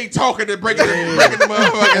like Tay talking and breaking the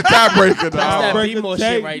motherfucking tiebreaker. That's that dog. B-more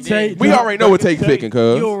Tay- shit right there. Tay- We already know what Tay picking, You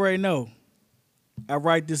cuz. already know. I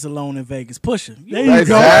write this alone in Vegas. Pusher. There you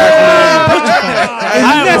go. I'm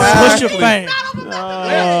a Pusher fan.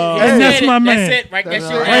 And that's my man. That's it, right? That's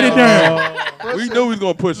your Write it down. We knew we was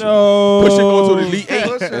gonna push it. No. Push it going to the Elite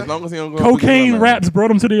 8. As long as he don't go Cocaine raps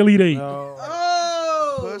brought him to the Elite Eight.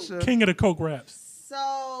 Oh. Pusha. King of the Coke raps.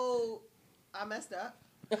 So, I messed up.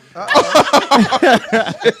 You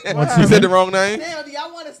said the wrong name? Now, do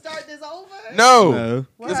y'all want to start this over? No.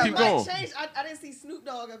 Well, Let's keep like, going. change. I didn't see Snoop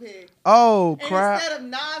Dogg up here. Oh And crap. instead of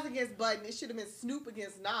Nas against Budden, it should have been Snoop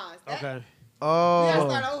against Nas. That, Okay. We gotta Oh.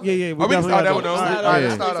 start over. Yeah. Oh, we can start that one over. All right, Let's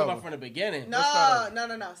let's start start over over. from the beginning. No.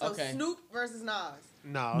 So Okay. Snoop versus Nas.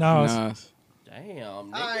 No. Nas. Damn, All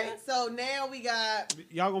nigga. right. So now we got.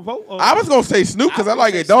 Y'all gonna vote? I was gonna say Snoop because I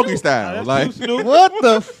like it doggy style. Like, Snoop. What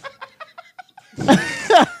the?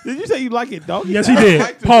 Did you say you like it, dog? Yes, he I did.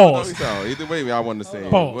 like to do Pause. doggy style. Either way, I want to say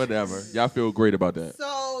it. Pause. Whatever. Y'all feel great about that.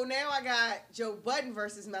 So now I got Joe Budden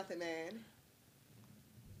versus Method Man.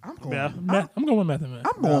 I'm going. Meth. I'm going with Method Man.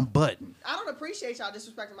 I'm going Button. I don't appreciate y'all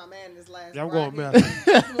disrespecting my man in this last. Yeah, I'm going bracket.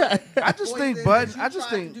 I just think Budden. I just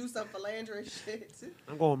think. to do some philanderous shit.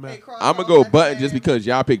 I'm going meth. I'm gonna go Button just because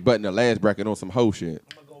y'all picked Button the last bracket on some hoe shit.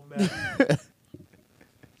 I'm gonna go meth.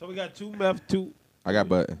 So we got 2 meth, 2. I got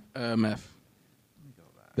Button. Meth.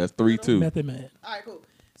 That's 3-2. Method Man. All right, cool.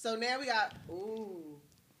 So now we got.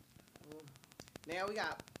 Now we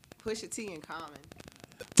got Pusha T in common.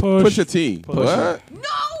 Push. Pusha T. What? No.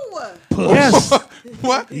 Yes.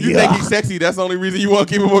 What? You think he's sexy? That's the only reason you want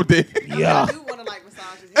to keep him up there. Yeah. I do want to like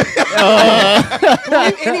massages.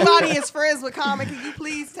 If anybody is friends with Common, can you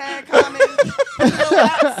please tag Common? Put a little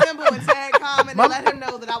rap symbol and tag Common and let him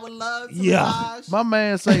know that I would love to massage. My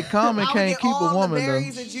man say Common I would can't get keep all a woman the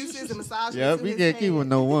berries though. and juices and massage. Yep, we can't keep with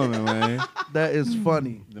no woman, man. That is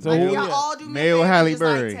funny. So Like, who y'all is? all do me a Male favor, Halle just,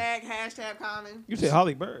 like, Berry. tag hashtag Common. You said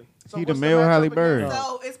Holly Berry. So He the what's male matchup Halle again? Berry.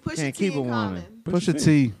 So it's Pusha Can't T keep a and woman. Common. Pusha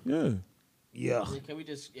T. Yeah. Yeah. Can we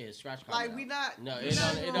just scratch Like Common we out? not. No, we it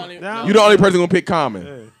not don't. It doing- don't. Even, Now- no. You the only person gonna pick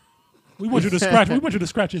Common. We want you to scratch. We want you to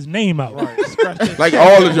scratch his name out. Like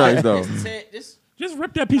all the joints though. This Just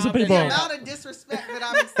rip that piece of Calm paper The down. off. amount of disrespect that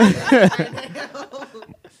I'm experiencing right now.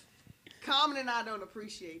 Common and I don't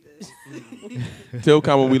appreciate this. Tell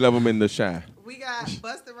Common we love him in the shy. We got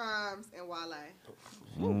Busta Rhymes and Wale.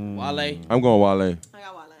 Wale. I'm going Wale. I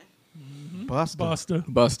got Wale. Buster. Buster.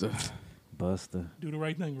 Buster. Buster. Do the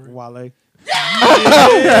right thing, Rick. Wale.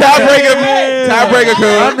 Tiebreaker,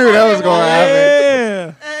 I cuz. knew that was gonna happen.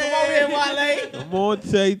 Yeah. Come over here, Wale. Come on,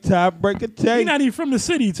 Tay. Tiebreaker He Tay. not even from the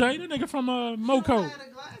city, Tay. That nigga from Moco.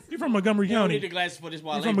 He from Montgomery You don't need the County. glasses for this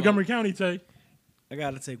Wale. He from Montgomery County, Tay. I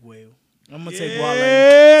gotta take Whale. I'm gonna take Wale.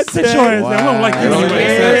 Yeah, Sit your ass down. We don't like Wow. you That anyway.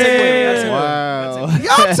 makes Gotta sense. take Whale. Gotta take Whale. Wow.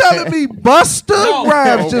 Y'all telling me Buster No.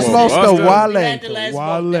 Rhymes just Oh, lost Busta. to We had the Wale? last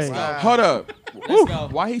Wale. vote. Let's go. Hold up. Let's go.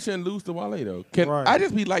 Why he shouldn't lose to Wale though? Can Right. I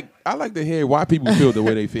just be like, I like to hear why people feel the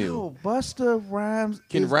way they Yo, feel. Buster Rhymes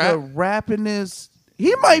Can is rap? the rappingest.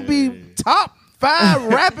 He might be top 5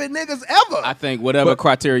 rapping niggas ever. I think whatever But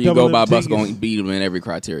criteria you Double go by, M Bus T going is- to beat him in every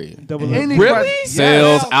criteria. Double Any Really? cri-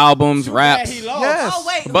 Sales, Yes. albums, Too bad raps. he lost. Yes. Oh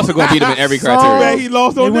wait, Buster going to beat him in every Song. criteria. Man, he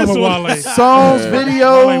lost They on went this with one. Wale. Songs, Wale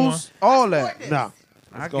won. videos, all that. Nah.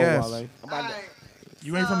 I Go, guess. Wale.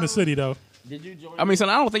 You ain't from the city, though. Did you join? I mean, son,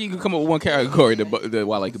 I don't think you can come up with one category that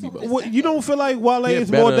Wale could be both. What, you don't feel like Wale Yeah,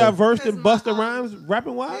 is more better. diverse than Busta Rhymes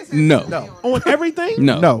rapping wise? No. On everything?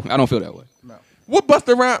 No, No. I don't feel that way. What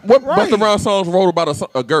Busta Rhymes? What Right. Busta Rhymes songs wrote about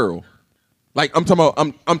a girl? Like I'm talking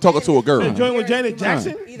about, I'm talking to a girl. The joint with Janet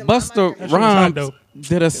Jackson? Busta That shit was hot, Rhymes though.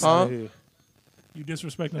 did a song. Yeah. You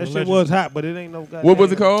disrespecting That the shit legend. was hot, but it ain't no goddamn. What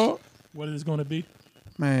was it called? What is it going to be?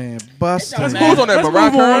 Man, Busta. Let's Who's on that? Let's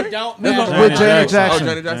Mariah move on. Carey? Don't Let's matter. go. With Janet Oh, Jackson.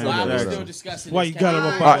 Janet Jackson. Why we Okay. still discussing Why this you got him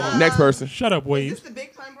cat? up All right, next person. Shut up, Is Wave. this the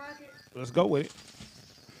big pun bracket? Let's go with it.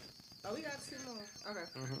 Oh, we got 2 more.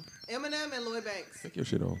 Okay. Eminem and Lloyd Banks. Take your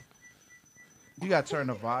shit off. You got to turn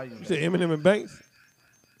the volume. You said Eminem and Banks.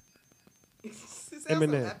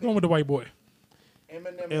 Eminem. Going with the white boy.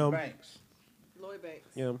 Eminem M. and Banks. Lloyd Banks.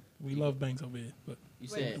 Yeah. We love Banks over here, but You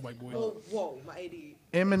the said white boy. Oh, whoa, my AD.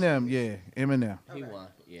 Eminem, yeah. Eminem. he won.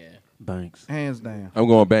 Yeah. Banks. Hands down. I'm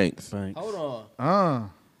going Banks. Banks. Hold on.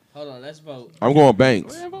 Uh. Let's vote. I'm going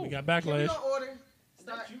Banks. We got Can we backlash. go order?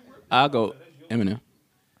 Start. I'll go Eminem.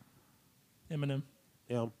 Eminem.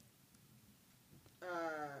 Yeah.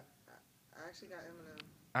 I actually got Eminem.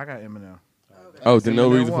 I got Eminem. Okay. Oh, then no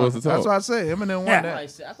Eminem reason for won. us to That's talk. why I said Eminem won Yeah.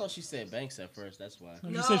 that. I thought she said Banks at first. That's why. No,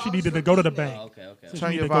 you No, said she I needed was to go to the repeating bank. Oh, okay. Okay. She Turn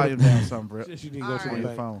need your to go to- volume down some, Britt. She need to go All to On the your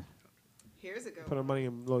bank. phone. Here's a go. Put her money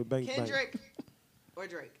in Lloyd Banks. bank. Kendrick or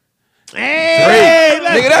Drake? Drake.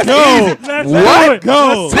 Nigga, that's easy. Let's What? do it.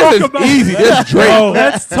 Go. Let's talk This is about easy. it. This Drake.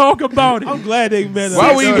 Let's talk about it. I'm glad they met up.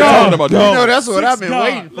 Why we even Go. talking about You Drake? know that's what I've Six been God.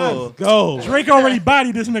 waiting for. Let's go. Drake already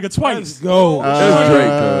bodied this nigga Let's twice. go. It's Drake,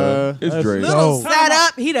 cuz. It's Drake. Go. Little set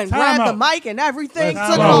up. He done Time grabbed out. the mic and everything.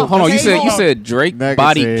 Time Took out. it off Hold on, the you table. said Drake Negative.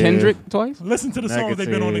 bodied Kendrick twice? Listen to the songs they've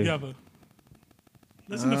been on together.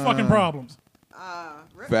 Listen to fucking problems.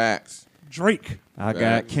 Rip. Facts. Drake. I got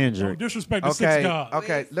Don't Kendrick. disrespect the Okay. Six God.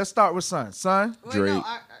 Okay. Let's start with Son. Son. Wait, Drake. No,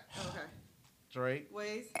 okay. Drake.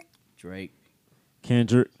 Waze. Drake.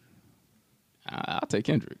 Kendrick. I'll take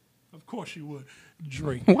Kendrick. Of course you would.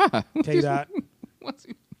 Drake. Why? K-Dot.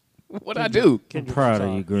 What'd I do? I'm proud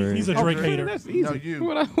of you, Greg. He's a Drake hater. That's easy. No, you.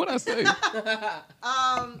 What'd I say?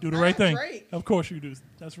 Do the right thing. Drake. Of course you do.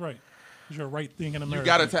 That's right. It's your right thing in You America.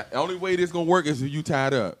 gotta. The only way this gonna work is if you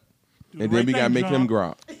tied up, Do and the then right we gotta thing, make John. him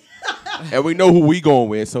drop. And we know who we going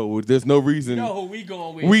with, so there's no reason. You know who we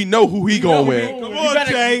going with? We know who he going with. Come You on,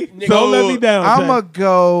 better- Jay. nigga, Don't let me down, I'm Jay. going to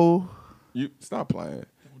go. You stop playing.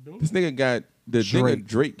 This nigga got the Drake. nigga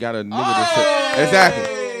Drake got a nigga to say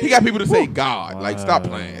exactly. He got people to say God. Like stop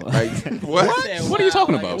playing. Like what? What are you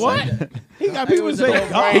talking about? What? He got people to say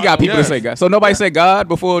God. He got people Yes. to say God. So nobody said God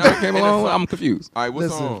before Drake came along? I'm confused. All right, what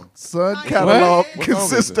Listen, song? Son catalog What?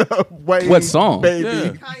 consists of Wayne. What song? Baby. Yeah.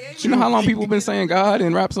 Kanye. You know how long people been saying God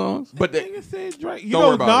in rap songs? But Nigga said Drake. You Don't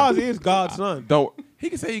worry know about Nas is God's son. don't. He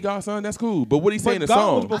can say he God son. That's cool. But what he say in But the God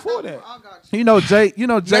song? was before that. All got you. You know Jay. You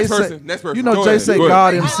know Jay Next said. person. Next person. You know Go Jay ahead. said Go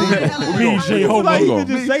God ahead. MC. Me, Jehovah. Like, Go. you could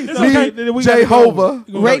just say Me, something. then we gotta go. Jehovah. Y'all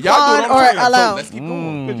do it Raekwon all the or time, so LL? let's keep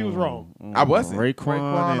going. But you was wrong. I wasn't. Raekwon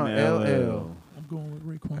Raekwon and or LL. I'm going with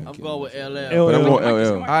Raekwon. I'm going with LL. But I'm going All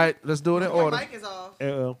LL. right, let's do it in Your order. mic is off.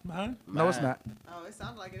 LL. Huh? No, it's not. Oh, it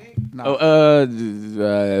sounds like it ain't. No,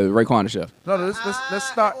 Raekwon the chef. no. Let's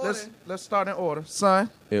start. in order. Let's start in order. Son.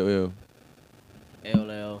 LL.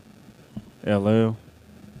 LL. LL.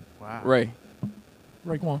 Wow. Ray.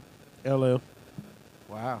 Raekwon. LL.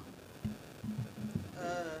 Wow.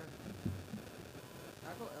 I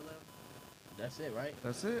go LL. That's it, right?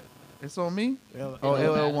 That's it. It's on me. LL. Oh, It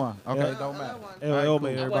don't LL matter. one. Okay, Yeah. it don't matter. one. LL Alright, made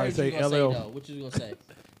cool. everybody What say you gonna say, LL. though? What you gonna say?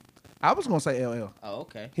 I was gonna say LL. Oh,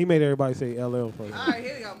 okay. He made everybody say LL first. All right,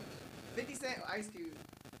 here we go. 50 Cent or Ice Cube?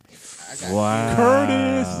 I got Wow.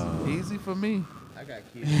 Curtis. Easy for me. I got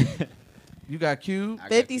Cube. You got Cube. I got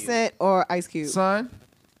 50 Cube. Cent or Ice Cube? Son.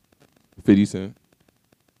 50 Cent.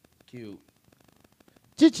 Cube.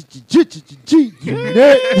 I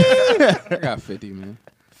got 50, man.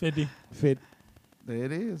 50. Fit. There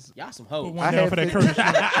it is. Y'all some Put hoes. one I down had for that 50. Curtis shit.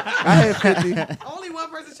 I had 50. Only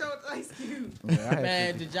one person chose Ice Cube. Yeah, I had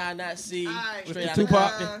Man, did y'all not see Alright. straight out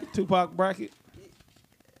Tupac. the Compton? Tupac bracket.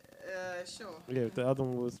 Sure. Yeah, the other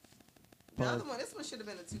one was. The other one, this one should have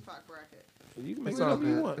been a Tupac bracket. You can make It's it all up if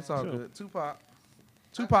you good. want. It's all Sure. good.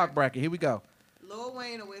 Tupac bracket. Here we go. Lil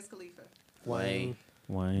Wayne or Wiz Khalifa? Wayne.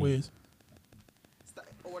 Wayne. Wiz.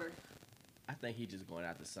 Order. I think he just going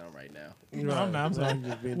out the sun right now. No, I'm not. I'm sorry.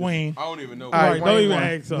 Just being Wayne. I don't even know. All right, don't Wayne even won.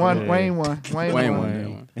 ask something. One, Yeah. Wayne won. Wayne Wayne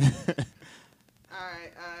won. won. All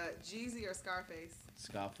right, Jeezy or Scarface?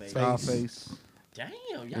 Scarface. Scarface. Damn,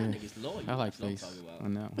 y'all niggas loyal. I like That's what I'm Face talking about.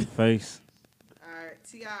 on that one. Face. All right,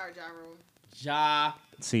 T.I. or Ja Rule? Ja.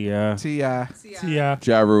 T.I. T.I. T.I. T.I.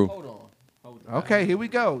 Ja Rule. Hold on. Okay, here we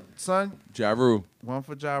go. Son, Ja Rule. one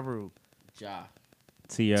for Ja Rule. Ja.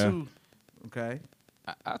 T.I. Two. Okay.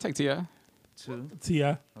 I'll take T.I. Two.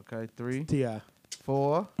 T.I. Okay, three. T.I.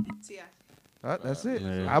 Four. T.I. That's it.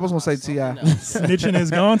 Yeah. I was gonna say Ti. Something else. Snitching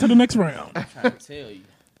is gone to the next round. I'm trying to tell you.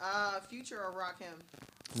 Future or Rakim?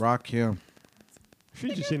 Rock him.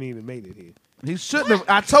 Future shouldn't even made it here. He shouldn't have.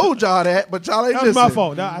 I told y'all that, but y'all ain't That was listening. my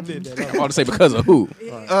fault. No, I did that. I'm about to say because of who?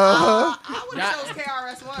 I would have chose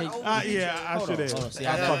KRS-One over Yeah, I should have. See,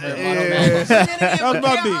 I fucked up. Yeah. That was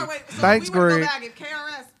my beat. Thanks, we would Greg. go back if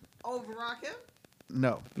KRS over Rakim.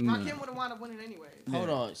 No. Rakim would have wound up winning anyway. Hold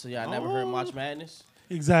on. So y'all never heard March Madness?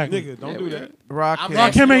 Exactly. Nigga, don't do that. Rakim.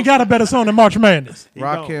 Rakim ain't got a better song than March Madness.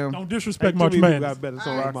 Rakim. Don't disrespect Ain't March too many Madness. got better All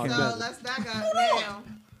songs right, than March so Madness. let's back up now.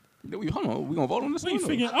 Hold on, we gonna vote on this We one?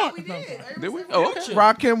 figuring I thought out. we did. Did we? Everybody Oh, said okay.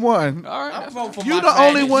 Rakim won. All right. I'm voting for You March the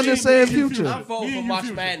only Madness. one that said I'm Future. voting for Me and March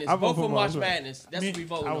you, Madness. I vote Vote for for March March Madness. That's what we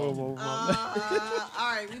voting I will on. vote for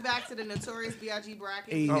all right, we back to the Notorious B.I.G.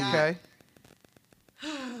 bracket. Hey. We got- Okay.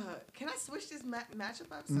 Can I switch this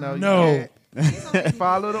matchup up? No. No. You can't.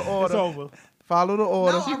 Follow the It's order. over. Follow the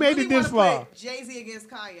order. No, She I made really it this wanna far. put Jay-Z against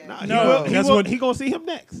Kanye. Nah, No, he that's will- what- he gonna see him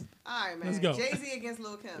next. All right, man. Let's go. Jay-Z against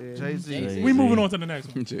Lil Kim. Jay-Z. Jay-Z. We moving on to the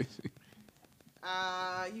next one.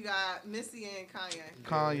 You got Missy and Kanye.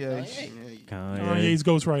 Kanye. Kanye's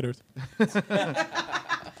Ghostwriters.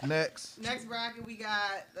 Next. Next bracket, we got.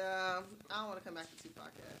 I don't want to come back to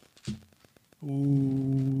Tupac yet.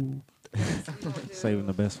 Ooh. We gonna do, Saving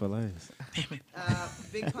the best for last.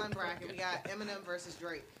 Big pun bracket. We got Eminem versus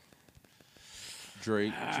Drake.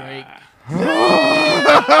 Drake. Drake.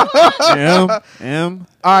 M.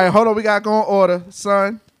 All right, hold on. We got to go in order.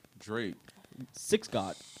 Son. Drake. Six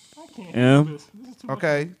God. M.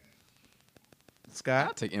 Okay. I'll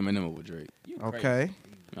Scott. take Eminem over Drake. Okay.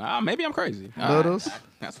 Maybe I'm crazy. Littles.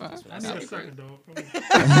 That's fine. I need a second, dog.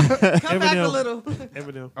 Come back a little.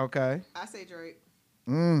 Eminem. Okay. I say Drake.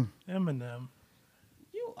 Eminem.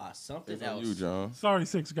 You are something It's on else. you, John. Sorry,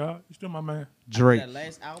 Six God. You still my man. Drake. That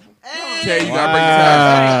last album. Tay, you gotta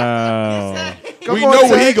Wow. bring it Come We on, know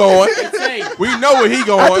where Tay. he going. Tay, We know where he I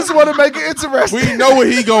going. just want to make it interesting. We know where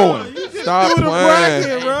he going. Stop Threw the playing.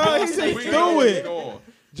 bracket, bro. Don't He say just Drake. threw Where he it. going.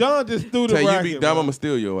 John just threw the Tay, bracket. you be dumb, bro. I'ma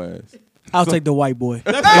steal your ass. I'll take the white boy.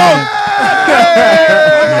 Let's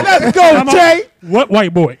go, Tay. What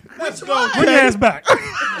white boy? Let's go, Bring your ass back.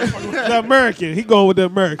 The American. He going with the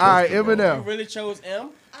American. All right, You Eminem. really chose M?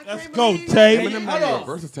 Let's go, Tay. Eminem not Hold even on.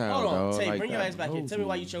 versatile, Hold on. dog. Tay, like bring your that. ass back here. Tell me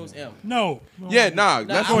why you chose M. No. Yeah, nah.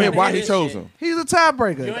 Let's I go ahead. wanna Why hear he this chose shit. him. He's a You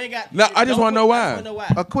tiebreaker. ain't got. No, I just wanna know why. I just wanna know why.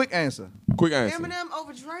 A quick answer. Quick answer. Eminem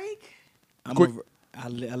over Drake. Quick. I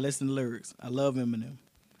listen to lyrics. I love Eminem.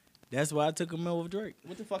 That's why I took him over Drake.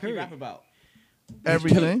 What the fuck Period. he rap about?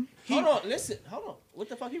 Everything. Hold on, listen. Hold on. What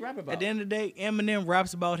the fuck he rap about? At the end of the day, Eminem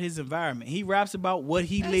raps about his environment. He raps about what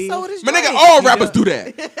he And lives. so does Man, Drake. nigga, all rappers do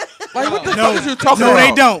that. Like, what the fuck is you talking No, about?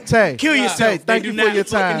 they don't. Tay. Kill Nah. yourself. Tay, They thank do you for not your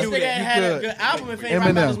fucking time. This do nigga that. ain't had a good. good album if he ain't rap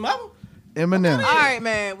about Eminem. his mama. Eminem. All right,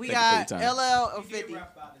 man. We Thank you got for your time. LL or 50.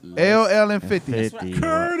 LL and 50. 50.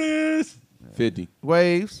 Curtis. 50.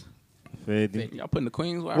 Waves. 50. Y'all putting the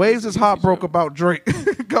Queens. Waves is heartbroken about Drake.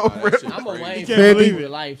 Go Rip. I'm a Wayne can't fan believe in it.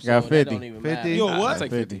 life, so Got that 50. don't even 50. matter. Yo, I'll what?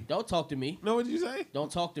 take 50. Don't talk to me. No, what did you say?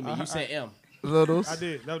 Don't talk to me. You said M. Littles. I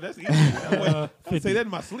did. No, that's easy. I say that in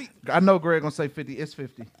my sleep. I know Greg gonna say 50. It's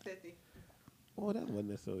 50. 50. Well, that wasn't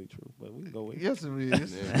necessarily true, but we can go with it. Yes, it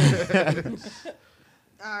is.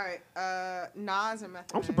 All right. Nas or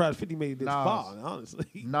Method I'm Man? surprised 50 made it this Nas. far, honestly.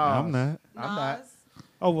 No, I'm not. I'm not. Nas,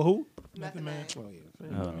 Over who? Method Man. Oh, yeah.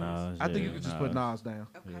 Oh, no. I think you could just put Nas down.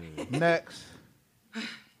 Okay. Next.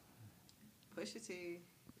 Pusha T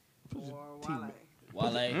or T, Wale.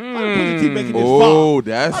 Wale. Pusha T making this Oh,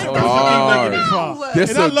 that's far. Making this hard. far. This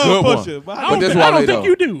And I a love good one. Pusha, but I But don't, this thi- I Wale, don't though. think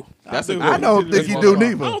you do. That's a good I one. don't think you do I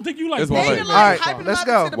neither. don't think you like It's Wale. Wale. They All right, hyping him let's up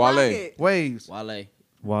go. into the Wale. bracket. Waves. Wale.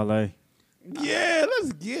 Wale. Yeah,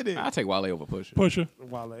 let's get it. I'll take Wale over Pusha. Pusher.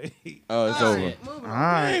 Wale. It's All over. right, moving All on.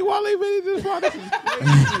 right. Hey, Wale made it this far. This is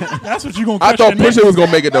crazy. That's what you gonna. I thought question next. Pusha was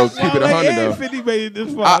gonna make it though. Keep it Wale 100 and though. 50 made it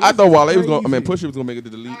this far. I This thought is Wale was gonna. I mean, crazy. Pusha was gonna make it to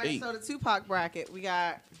the All Elite right, 8. so the Tupac bracket, we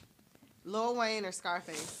got Lil Wayne or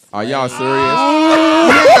Scarface. Are y'all serious?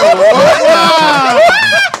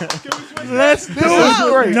 Let's do This is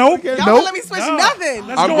great. Nope. Y'all Nope. don't let me switch No. nothing.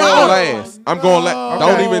 Let's I'm go going on. last. I'm going last.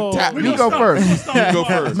 Don't Okay. even tap me. You go first. You go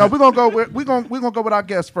first. No, we're gonna go with we're gonna go with our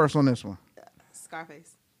guest first on this one.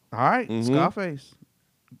 Scarface. All right, Mhm. Scarface.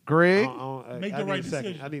 Greg. Make the I need right a second.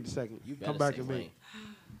 decision. I need a second. You Better come back say to me. Wayne.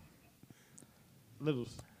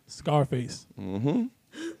 Littles. Scarface. Mm-hmm.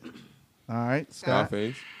 All right, Scott.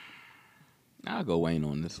 Scarface. I'll go Wayne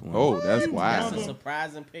on this one. Oh, that's That's a wild.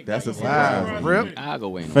 surprising pick. That's a right Wow. surprise. Rip. I'll go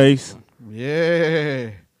Wayne. Face.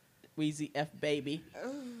 Yeah. Weezy F baby.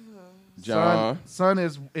 John. Son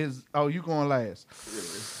is. Oh, you going last?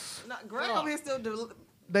 No, Greg over here still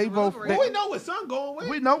They both. Deliberate. We know what son going with.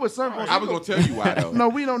 We know what son going. I was gonna tell you why though. No,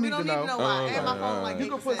 we don't We need don't to need to know know. why. And my phone like You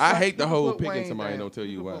can 8%. put I hate the you whole put picking Wayne somebody down. don't tell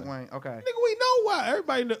you why. Put Wayne. Okay. Nigga, we know why.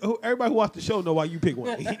 Everybody who watched the show know why you pick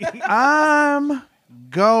one. I'm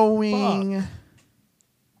going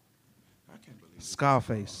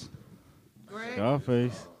Scarface. Greg,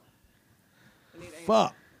 Scarface. we need to answer.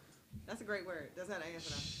 Fuck. That's a great word. Does not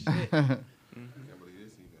answer though.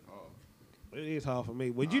 It is hard for me.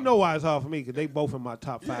 But you know why it's hard for me? Because they both in my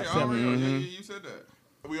top 5, 7. You said that.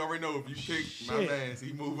 We already know if you pick my man,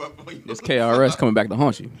 he move up on you. This KRS coming back to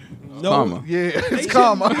haunt you. No. Karma. Yeah, it's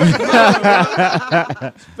karma.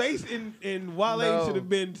 Face and Wale should have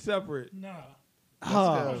been separate. Nah.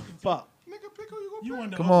 Oh, fuck. Nigga, pick who you You gonna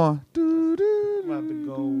want Come on. I'm about to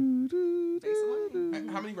go.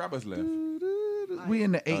 pick. How many rappers left? We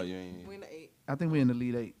in the 8. Oh, yeah. We in the 8. I think we in the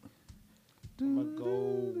lead 8. I'm going to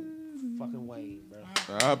go fucking Wayne,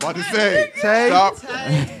 bro. I'm about to say. Tay. Stop.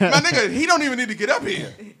 My nigga, he don't even need to get up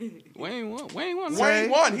here. Wayne won. Wayne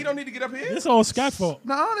won. He don't need to get up here. It's all Scott's fault.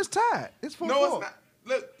 No, it's tied. It's 4-4. No, it's not.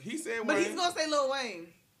 Look, he said But Wayne. he's gonna say Lil Wayne.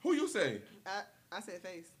 Who you say? I said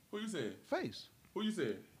Face. Who you said? Face. Who you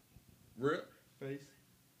said? Rip? Face.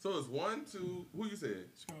 So it's 1, 2. Who you said?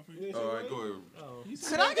 Scarface. All right, go ahead.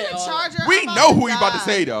 Could I get a charger? We I'm know about who he about to die.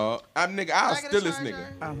 say, dog. Nigga, I'll Can I get a steal this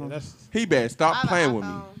charger? nigga. That's He better I stop have an playing with me.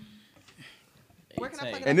 iPhone. Where can I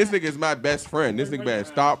plug it And in this at? nigga is my best friend. This nigga better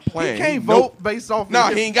stop playing. He can't know- vote based off. Nah,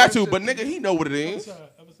 of he his ain't got to, person. but nigga, he know what it is.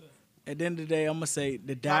 At the end of the day, I'm gonna say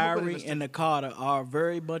the I'ma put it Diary in and the Carter are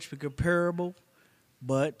very much comparable,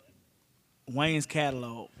 but Wayne's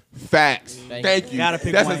catalog. Facts. Thank you. Gotta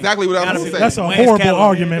pick That's Wayne. exactly what I Gotta was pick saying. That's a Wayne's horrible catalog.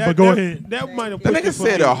 argument, but go ahead. That might have The pushed nigga it for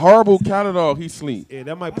said me. a horrible catalog. He sleep. Yeah,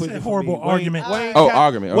 that might I push said it for horrible me. argument. Oh,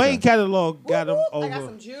 argument. Okay. Wayne catalog got him I got over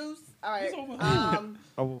some juice. All right.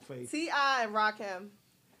 over Face. T.I. and Rakim.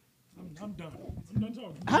 I'm done. I'm done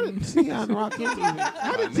talking. How did T.I. and Rakim?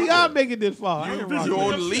 How did T.I. make it this far? I ain't You Rakim.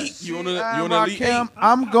 on elite. You on the elite Rakim, 8.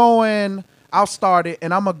 I'm going. I'll start it,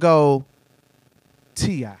 and I'm gonna go.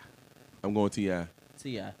 T.I. I'm going T.I.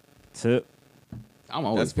 T.I. Tip. I'm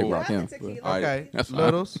always That's pick four. Rakim. Tequila. All right. Okay, That's fine.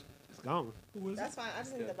 Littles. It's gone. That's fine. I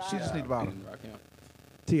just need to buy She just need to buy them.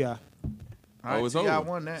 T.I. Oh, it's T.I. over.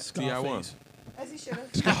 won that. T.I. won. As he should have.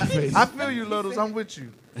 Scarface. I feel you, Littles. I'm with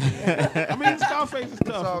you. I mean, Scarface is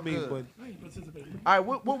all tough for me, good. but All right,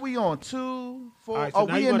 what we on? 2, 4. all right. So Oh,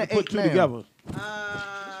 now we you in want the to put 8 two now. together.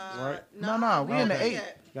 No, we in the 8.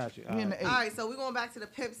 Got you. We in the 8. All right, so we're going back to the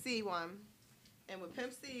Pimp C one. And with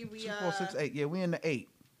Pimp C, we 2, 4, 6, 8. Yeah, we in the 8.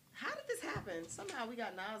 How did this happen? Somehow we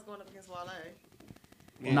got Nas going up against Wale.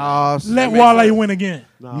 Nas. Let Wale win again.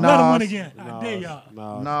 Nah. Let him win Nas. again. I dare y'all.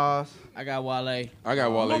 Nah. Nas. I got Wale. I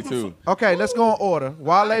got Wale too. Okay, let's go in order.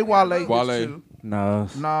 Wale. Wale. 2.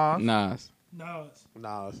 Nas. Nas. Nas.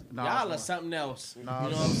 Nas. Y'all are something else. You know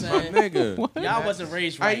what I'm My saying? nigga. Y'all wasn't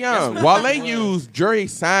raised right. Hey, That's young. what Wale it was. used Jerry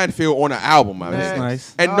Seinfeld on the album, my That's nigga.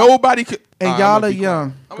 nice. And nobody could. And I'ma y'all are be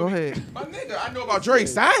young. quiet. Go I'ma be- ahead. My nigga, I know about Jerry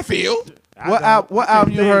Seinfeld. What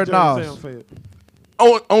album you heard Nas?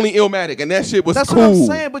 Only Illmatic, and that shit was That's cool. what I'm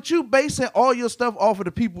saying, but you basing all your stuff off of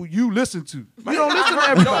the people you listen to. You don't listen to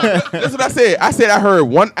everybody. That's what I said. I said I heard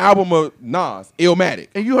one album of Nas, Illmatic.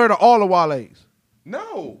 And you heard of all of Wale's.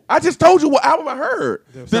 No, I just told you what album I heard.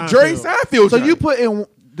 The Seinfeld. Jerry Seinfeld. So joint. you put in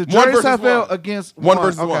the One Jerry versus Seinfeld one. against One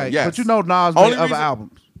versus okay. one, yes. But you know Nas Only made other reason-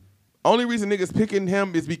 albums. only reason niggas picking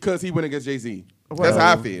him is because he went against Jay-Z. Well, That's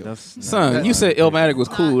how I feel. That's Son, you said Illmatic was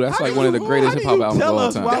cool. That's like one of the greatest hip hop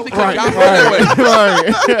albums of all time. That's because y'all feel that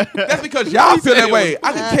way. That's because y'all feel that way.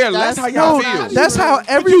 I can care less how y'all feel. That's how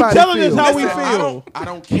everybody telling us feels. how we Listen, feel. I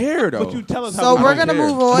don't care though. But you tell us So how we're don't going to care.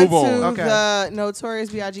 move on Move on. to Okay. the Notorious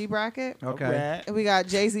B.I.G. bracket. Okay. And we got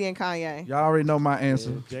Jay-Z and Kanye. Y'all already know my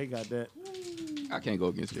answer. Jay got that. I can't go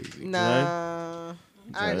against Jay-Z. Nah. All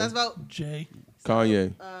right, let's vote. Jay.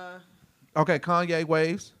 Kanye. Okay, Kanye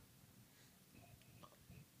waves.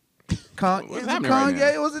 Is it happening right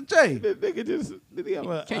Kanye or was it Jay? That nigga just did he have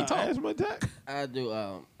a Can't talk. asthma attack? I do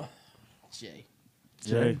Jay.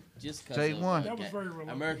 Jay. Just Jay because won. That was very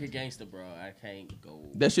reluctant. American Gangster, bro. I can't go.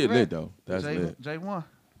 That shit lit though. That's Jay, lit. Jay won.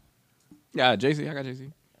 Yeah, Jay-Z. I got Jay-Z.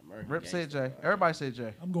 American Rip said Gangster, Jay. bro. Everybody said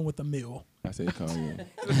Jay. I'm going with the mill. I said Kanye.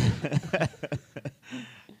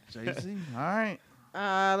 Jay-Z. All right.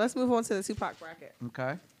 Let's move on to the Tupac bracket.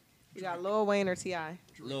 Okay. You got Lil Wayne or T.I.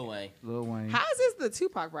 Lil Wayne. Lil Wayne. How is this the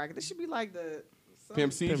Tupac bracket? This should be like the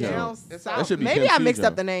Pimp C Down Jones. south. That should be Maybe Pimp I C mixed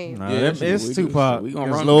up Jones. the name. Nah, Yeah, it's Tupac. We gonna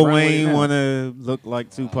Because run Lil with Wayne that. want to look like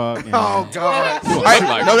Tupac. And Oh God.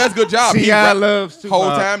 Hey, no, that's a good job. He T.I. rapped loves Tupac. whole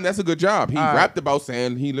time. That's a good job. He All right. rapped about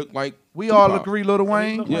saying he looked like We all Tupac. agree, Lil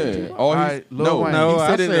Wayne. Yeah. All right, Lil no, Wayne. No, he I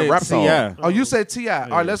said it in a said rap song. T.I. Oh, you said T.I. All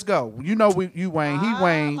right, let's go. You know you Wayne. He I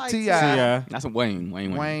Wayne. like T.I. T.I. That's a Wayne.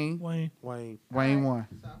 Wayne. Wayne. Wayne won.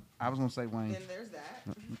 I was gonna say Wayne. Then there's that.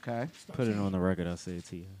 Okay. Put it on the record. I said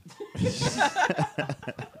T.I.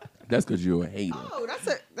 That's because you're a hater. Oh,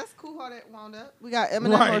 that's cool how that wound up. We got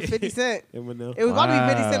Eminem or 50 Cent. Eminem. It was about to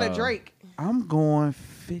be 50 Cent or Wow. Drake. I'm going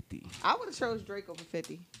 50. I would have chose Drake over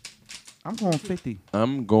 50. I'm going 50.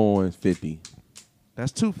 I'm going 50.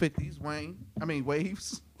 That's two 50s, Wayne. I mean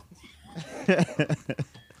Waves. I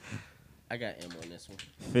got M on this one.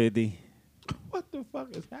 50. What the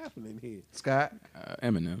fuck is happening here? Scott,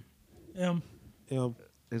 Eminem.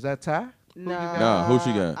 is that Ty? Nah, Nah, who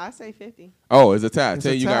she got? I say 50. Oh, it's a tie. It's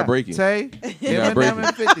Tell a you tie. got breaking. Tay, You got breaking. Eminem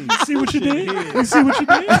and 50. See what you did? You see what you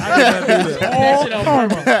did? All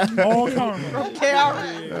karma. All karma.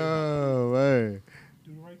 KRS. Oh, man.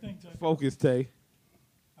 Do the right thing, Jack. Focus, Tay.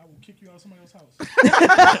 I will kick you out of somebody else's house.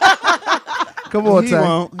 Come on, He Tay.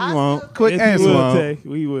 won't. He won't. Quick Yes, answer. we will, Wow. Tay.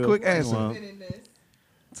 We will. Quick answer. Wow.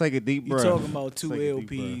 Take a deep You breath. talking about two Take a deep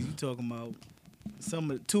LPs? You breath. talking about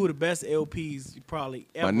two of the best LPs you probably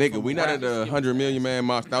ever. My nigga, from we a not rap at the skip. 100 million man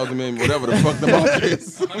mark, 1,000 million, whatever the fuck the mark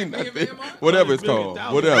is. We not there. Whatever it's called.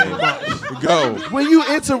 Whatever. Go. When you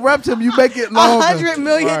interrupt him, you make it longer. 100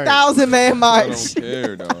 million Right. thousand man I march. don't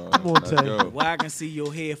care, dog. Come on, Let's Tay. go. Well, I can see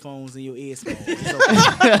your headphones and your earphones. It's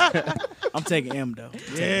okay. I'm taking M though.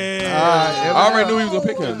 I already knew he was gonna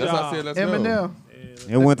pick him. That's why I said let's go. Eminem.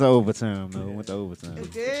 It went to overtime, though. It went to overtime.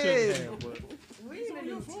 It did. We didn't even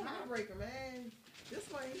do tiebreaker, man. This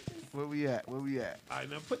one. Where we at? Where we at? All right,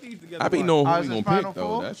 now put these together. I be knowing Oh, who is we this gonna Final pick though.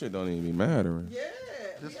 Four? That shit don't even be mattering. Yeah.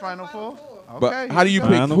 This final four? Okay. But how do you pick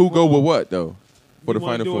Final who go Four. with what though for the You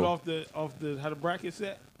wanna final do it four? off the how the bracket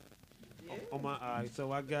set? On my eye.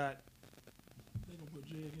 So I got They gonna put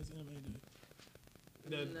J against M, ain't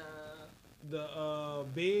they? the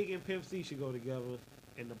Big and Pimp C should go together,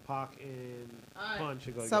 and the Pac and Pun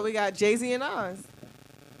should go So together. we got Jay-Z and Nas.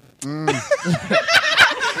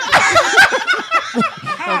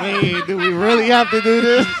 I mean, do we really have to do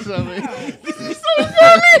this? I mean,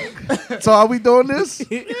 So are we doing this?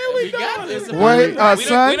 We got this. Wait, we done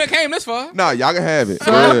son. came this far. Nah, y'all can have it.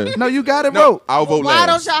 Son? Yeah. No, you got it, No, bro. I'll vote Why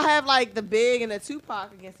last. don't y'all have like the Big and the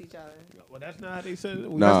Tupac against each other? Well, that's not how they said it.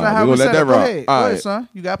 Nah. That's not how we we gonna let said that it. Go rock. ahead. All Go ahead, right. son.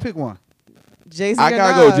 You got to pick one. Jay-Z I or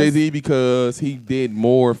gotta Nas? go Jay-Z because he did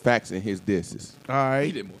more facts in his disses. All He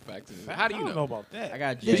right. did more facts. How do I you don't know about that. I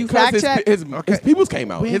got Did you Jay. fact Because check? his Okay. peoples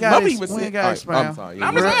came out. We ain't His gotta mother ex- even we said, ain't gotta all right, expound. I'm sorry.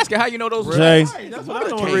 I'm just asking how you know those. Jay. That's what I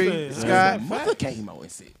don't Three. understand. Scott. His mother came out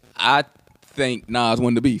and said, I think Nas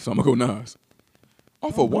won the beef, so I'm gonna go Nas.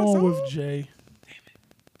 "Oh, for I'm one going song." with Jay.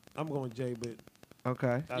 I'm going Jay, but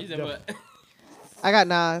Okay. He said what? I got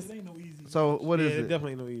Nas. It ain't no easy. So what is it it?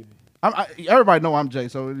 definitely ain't no easy. Everybody know I'm Jay,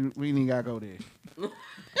 so we ain't gotta go there.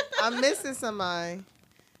 I'm missing somebody. I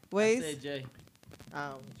Waze. said Jay.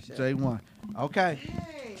 Oh shit. J1. Okay.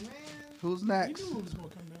 Hey man. Who's You next? knew it was gonna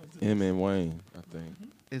come down to Him and Wayne, I think.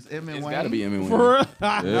 It's M and It's Wayne. gotta be M and For Wayne. real?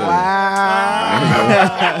 Yeah.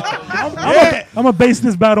 Wow. I'm gonna base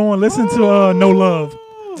this battle on listen to No Love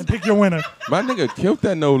and pick your winner. My nigga killed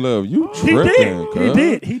that No Love. You He tripping, did. He cuz.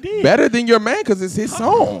 did. He did. Better than your man because it's his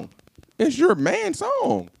song. It's your man's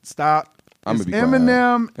song. Stop. I'ma It's be quiet.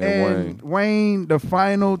 Eminem And and Wayne, the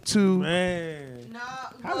final two Man. No.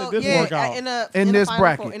 How well, did this yeah, work out? In in the this final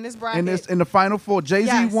bracket. four, in this bracket. In the final four. Jay-Z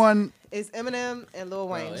Yes. won. It's Eminem and Lil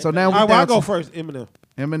Wayne. So now we I'll down go to first. Eminem.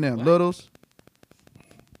 Eminem. Littles.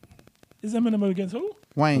 Is Eminem against who?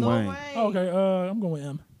 Wayne. Lil Wayne. Wayne. Oh, okay, I'm going with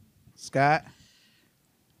M. Scott.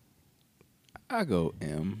 I go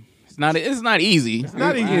M. It's not easy. It's not easy. It's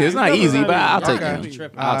not It's easy, not but I'll easy. take Okay. M.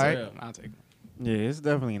 Tripping. All right. I'll take it. Yeah, it's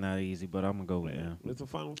definitely not easy, but I'm gonna go with M. It's a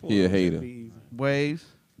final four. He a It should hater. be easy. Waves.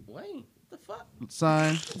 Wayne. The fuck?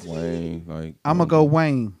 Son. Wayne, like I'm going to go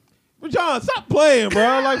Wayne. But John, stop playing,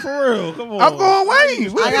 bro. Like for real. Come on. I'm going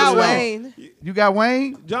Wayne. What I you got saying? Wayne. You got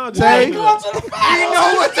Wayne? John, Tay? just You know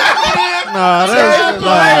what that Nah, that's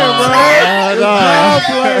playing, bro.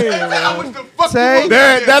 Say.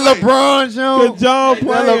 that LeBron joke. Good John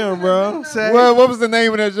playing, bro. Say. What was the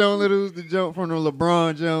name of that joke? Little the joke from the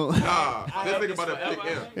LeBron joke nah, just think about that pick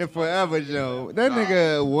him. and Forever joke. That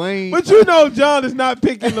nigga Wayne. But you know John is not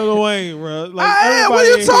picking Lil Wayne, bro. Like Hey, everybody what are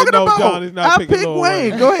in you here talking know about? John is not I picking picked Lil Wayne.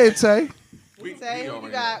 Wayne. Go ahead, Tay. Say who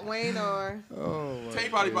you got, Wayne or Tay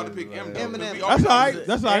probably about to pick Eminem. Eminem. That's all right.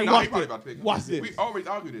 That's all right. Nah, Watch he probably this. about to pick him. Watch this. We always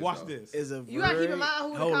argue this. Watch though. this. Is a you gotta keep in mind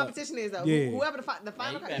who the Hold up. competition is though. Yeah. Whoever the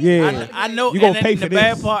final. Yeah. I know. You gonna and pay the for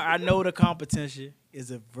bad this. part, I know the competition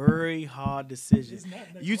is a very hard decision.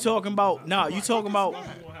 You talking about? No, you talking about?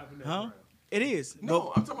 Huh? It is.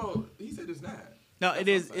 No, I'm talking about. He said it's not. No, it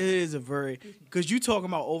is. It is a very because you talking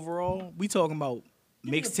about overall. We talking about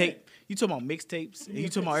mixtape. You talking about mixtapes? And you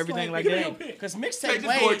talking about everything like that? Because Tay, mixtape just go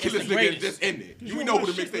Wayne and is kill the this nigga and greatest. just end it. You know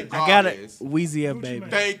who the mixtape God I got it. is. Weezy F baby.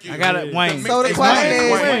 Thank you. I got it. Wayne. So the Mixtape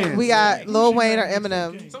question Wayne. is, we got Lil Wayne or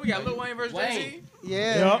Eminem. So we got Lil Wayne versus Jay-Z.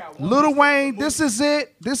 Yeah. Lil Wayne, this is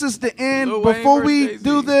it. This is the end. Lil Wayne Before versus we Jay-Z.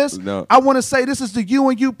 do this, No. I want to say this is the You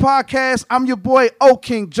and You podcast. I'm your boy O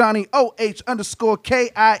King Johnny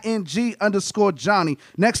OH_KING_Johnny.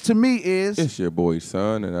 Next to me is. It's your boy,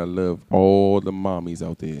 son, and I love all the mommies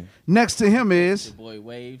out there. Next to him is. Your boy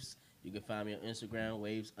Waves. You can find me on Instagram,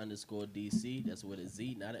 Waves_DC. That's with a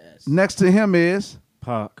Z, not an S. Next to him is.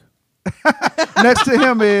 Pac. Next to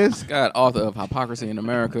him is. Scott, author of Hypocrisy in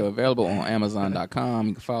America, available on Amazon.com.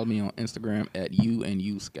 You can follow me on Instagram at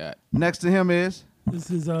YouandYouScott. Next to him is. This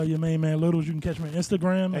is your main man Littles. You can catch me on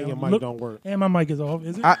Instagram. Hey, your mic don't work. And my mic is off.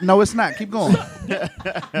 Is it? No, it's not. Keep going.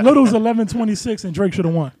 Littles 1126, and Drake should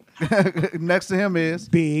have won. Next to him is.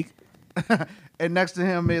 Big. And next to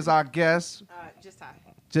him is our guest. Just Ty.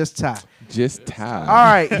 Just Ty. Just time. All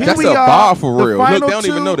right, here That's we a are. bar for The real. Look, final they don't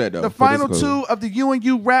even know that, though. The But final it's cool. two of the You and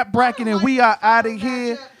You rap bracket, and we are out of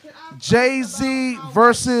here. Jay-Z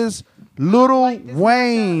versus Lil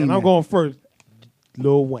Wayne. And I'm going first.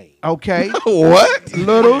 Lil Wayne. Okay. What?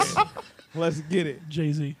 Littles. Let's get it.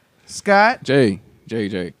 Jay-Z. Scott. JJ.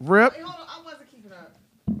 Rip. Hold on, I wasn't keeping up.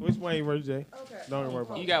 Which Wayne versus Jay? Okay. Don't worry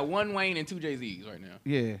about You it. got one Wayne and two Jay-Z's right now.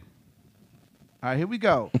 Yeah. All right, here we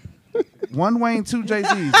go. One Wayne, two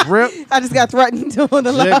Jay-Z's. Rip. I just got threatened doing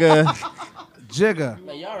the live. Jigga.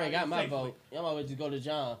 Man, y'all already got my vote. Y'all might just go to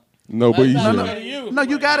John. No, but you Matter of should. fact, go to you. No,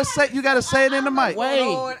 you gotta say it in the mic. Wayne.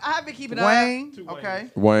 Lord, I have been keeping up. Wayne. Okay.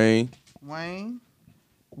 Wayne. Wayne.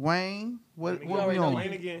 What You we already know on?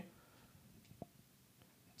 Wayne again.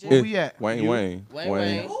 Where we at? Wayne. Wayne.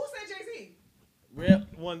 Who said Jay-Z?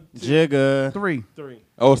 Rip. 1, 2, Jigga. 3. 3.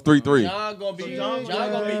 Oh, it's 3-3. John gonna be John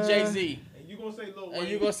Jay-Z. And you gonna say Lil Wayne. And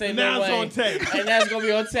you gonna say now Lil Wayne. it's on tape. And that's gonna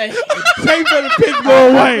be on tape. Tay better pick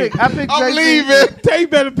Lil Wayne. I picked I'm Jay-Z. leaving. Tay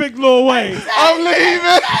better pick Lil Wayne. I'm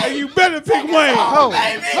leaving. And you better pick Wayne.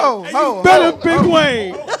 Ho. Better pick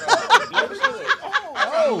Wayne.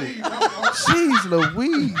 Jeez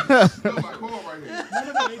Louise.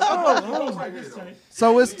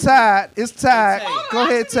 So it's tied. It's tied. Go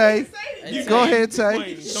ahead, Tay. Go ahead, Tay.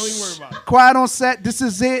 Wayne, don't even worry about it. Quiet on set. This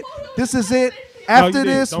is it. This is it. After you didn't.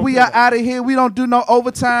 this, Don't we do are that. out of here. We don't do no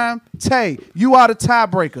overtime. Tay, you are the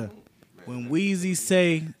tiebreaker. When Weezy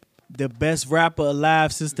say the best rapper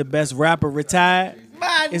alive since the best rapper retired,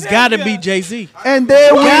 it's got to be Jay-Z. And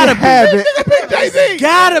there we Gotta be. have it.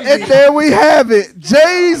 Gotta And be. there we have it.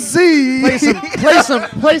 Jay-Z.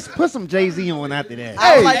 Put some Jay-Z on after that.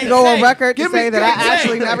 I would like to go on record to give me- say that I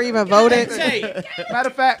actually never even voted. Matter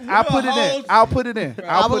of fact, I'll put it in. I'll put it in.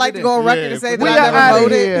 I would like to go on record to say We that are I out never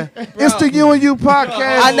of voted. here. It's the You and You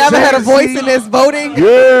podcast. I never had a Jay-Z. voice in this voting.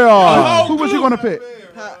 Yeah. Who was you gonna pick?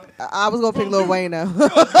 I was gonna pick Lil Wayne though.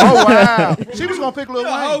 Oh wow. She was gonna pick Lil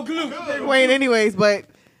Wayne. Wayne anyways, but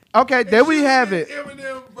Okay, there we have it.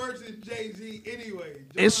 Eminem versus Jay-Z anyway.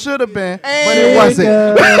 It should have been, but Hey. it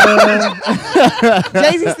wasn't.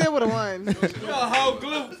 Jay-Z still would have won. You a whole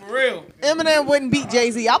glue for real. Eminem wouldn't beat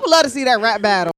Jay-Z. I would love to see that rap battle.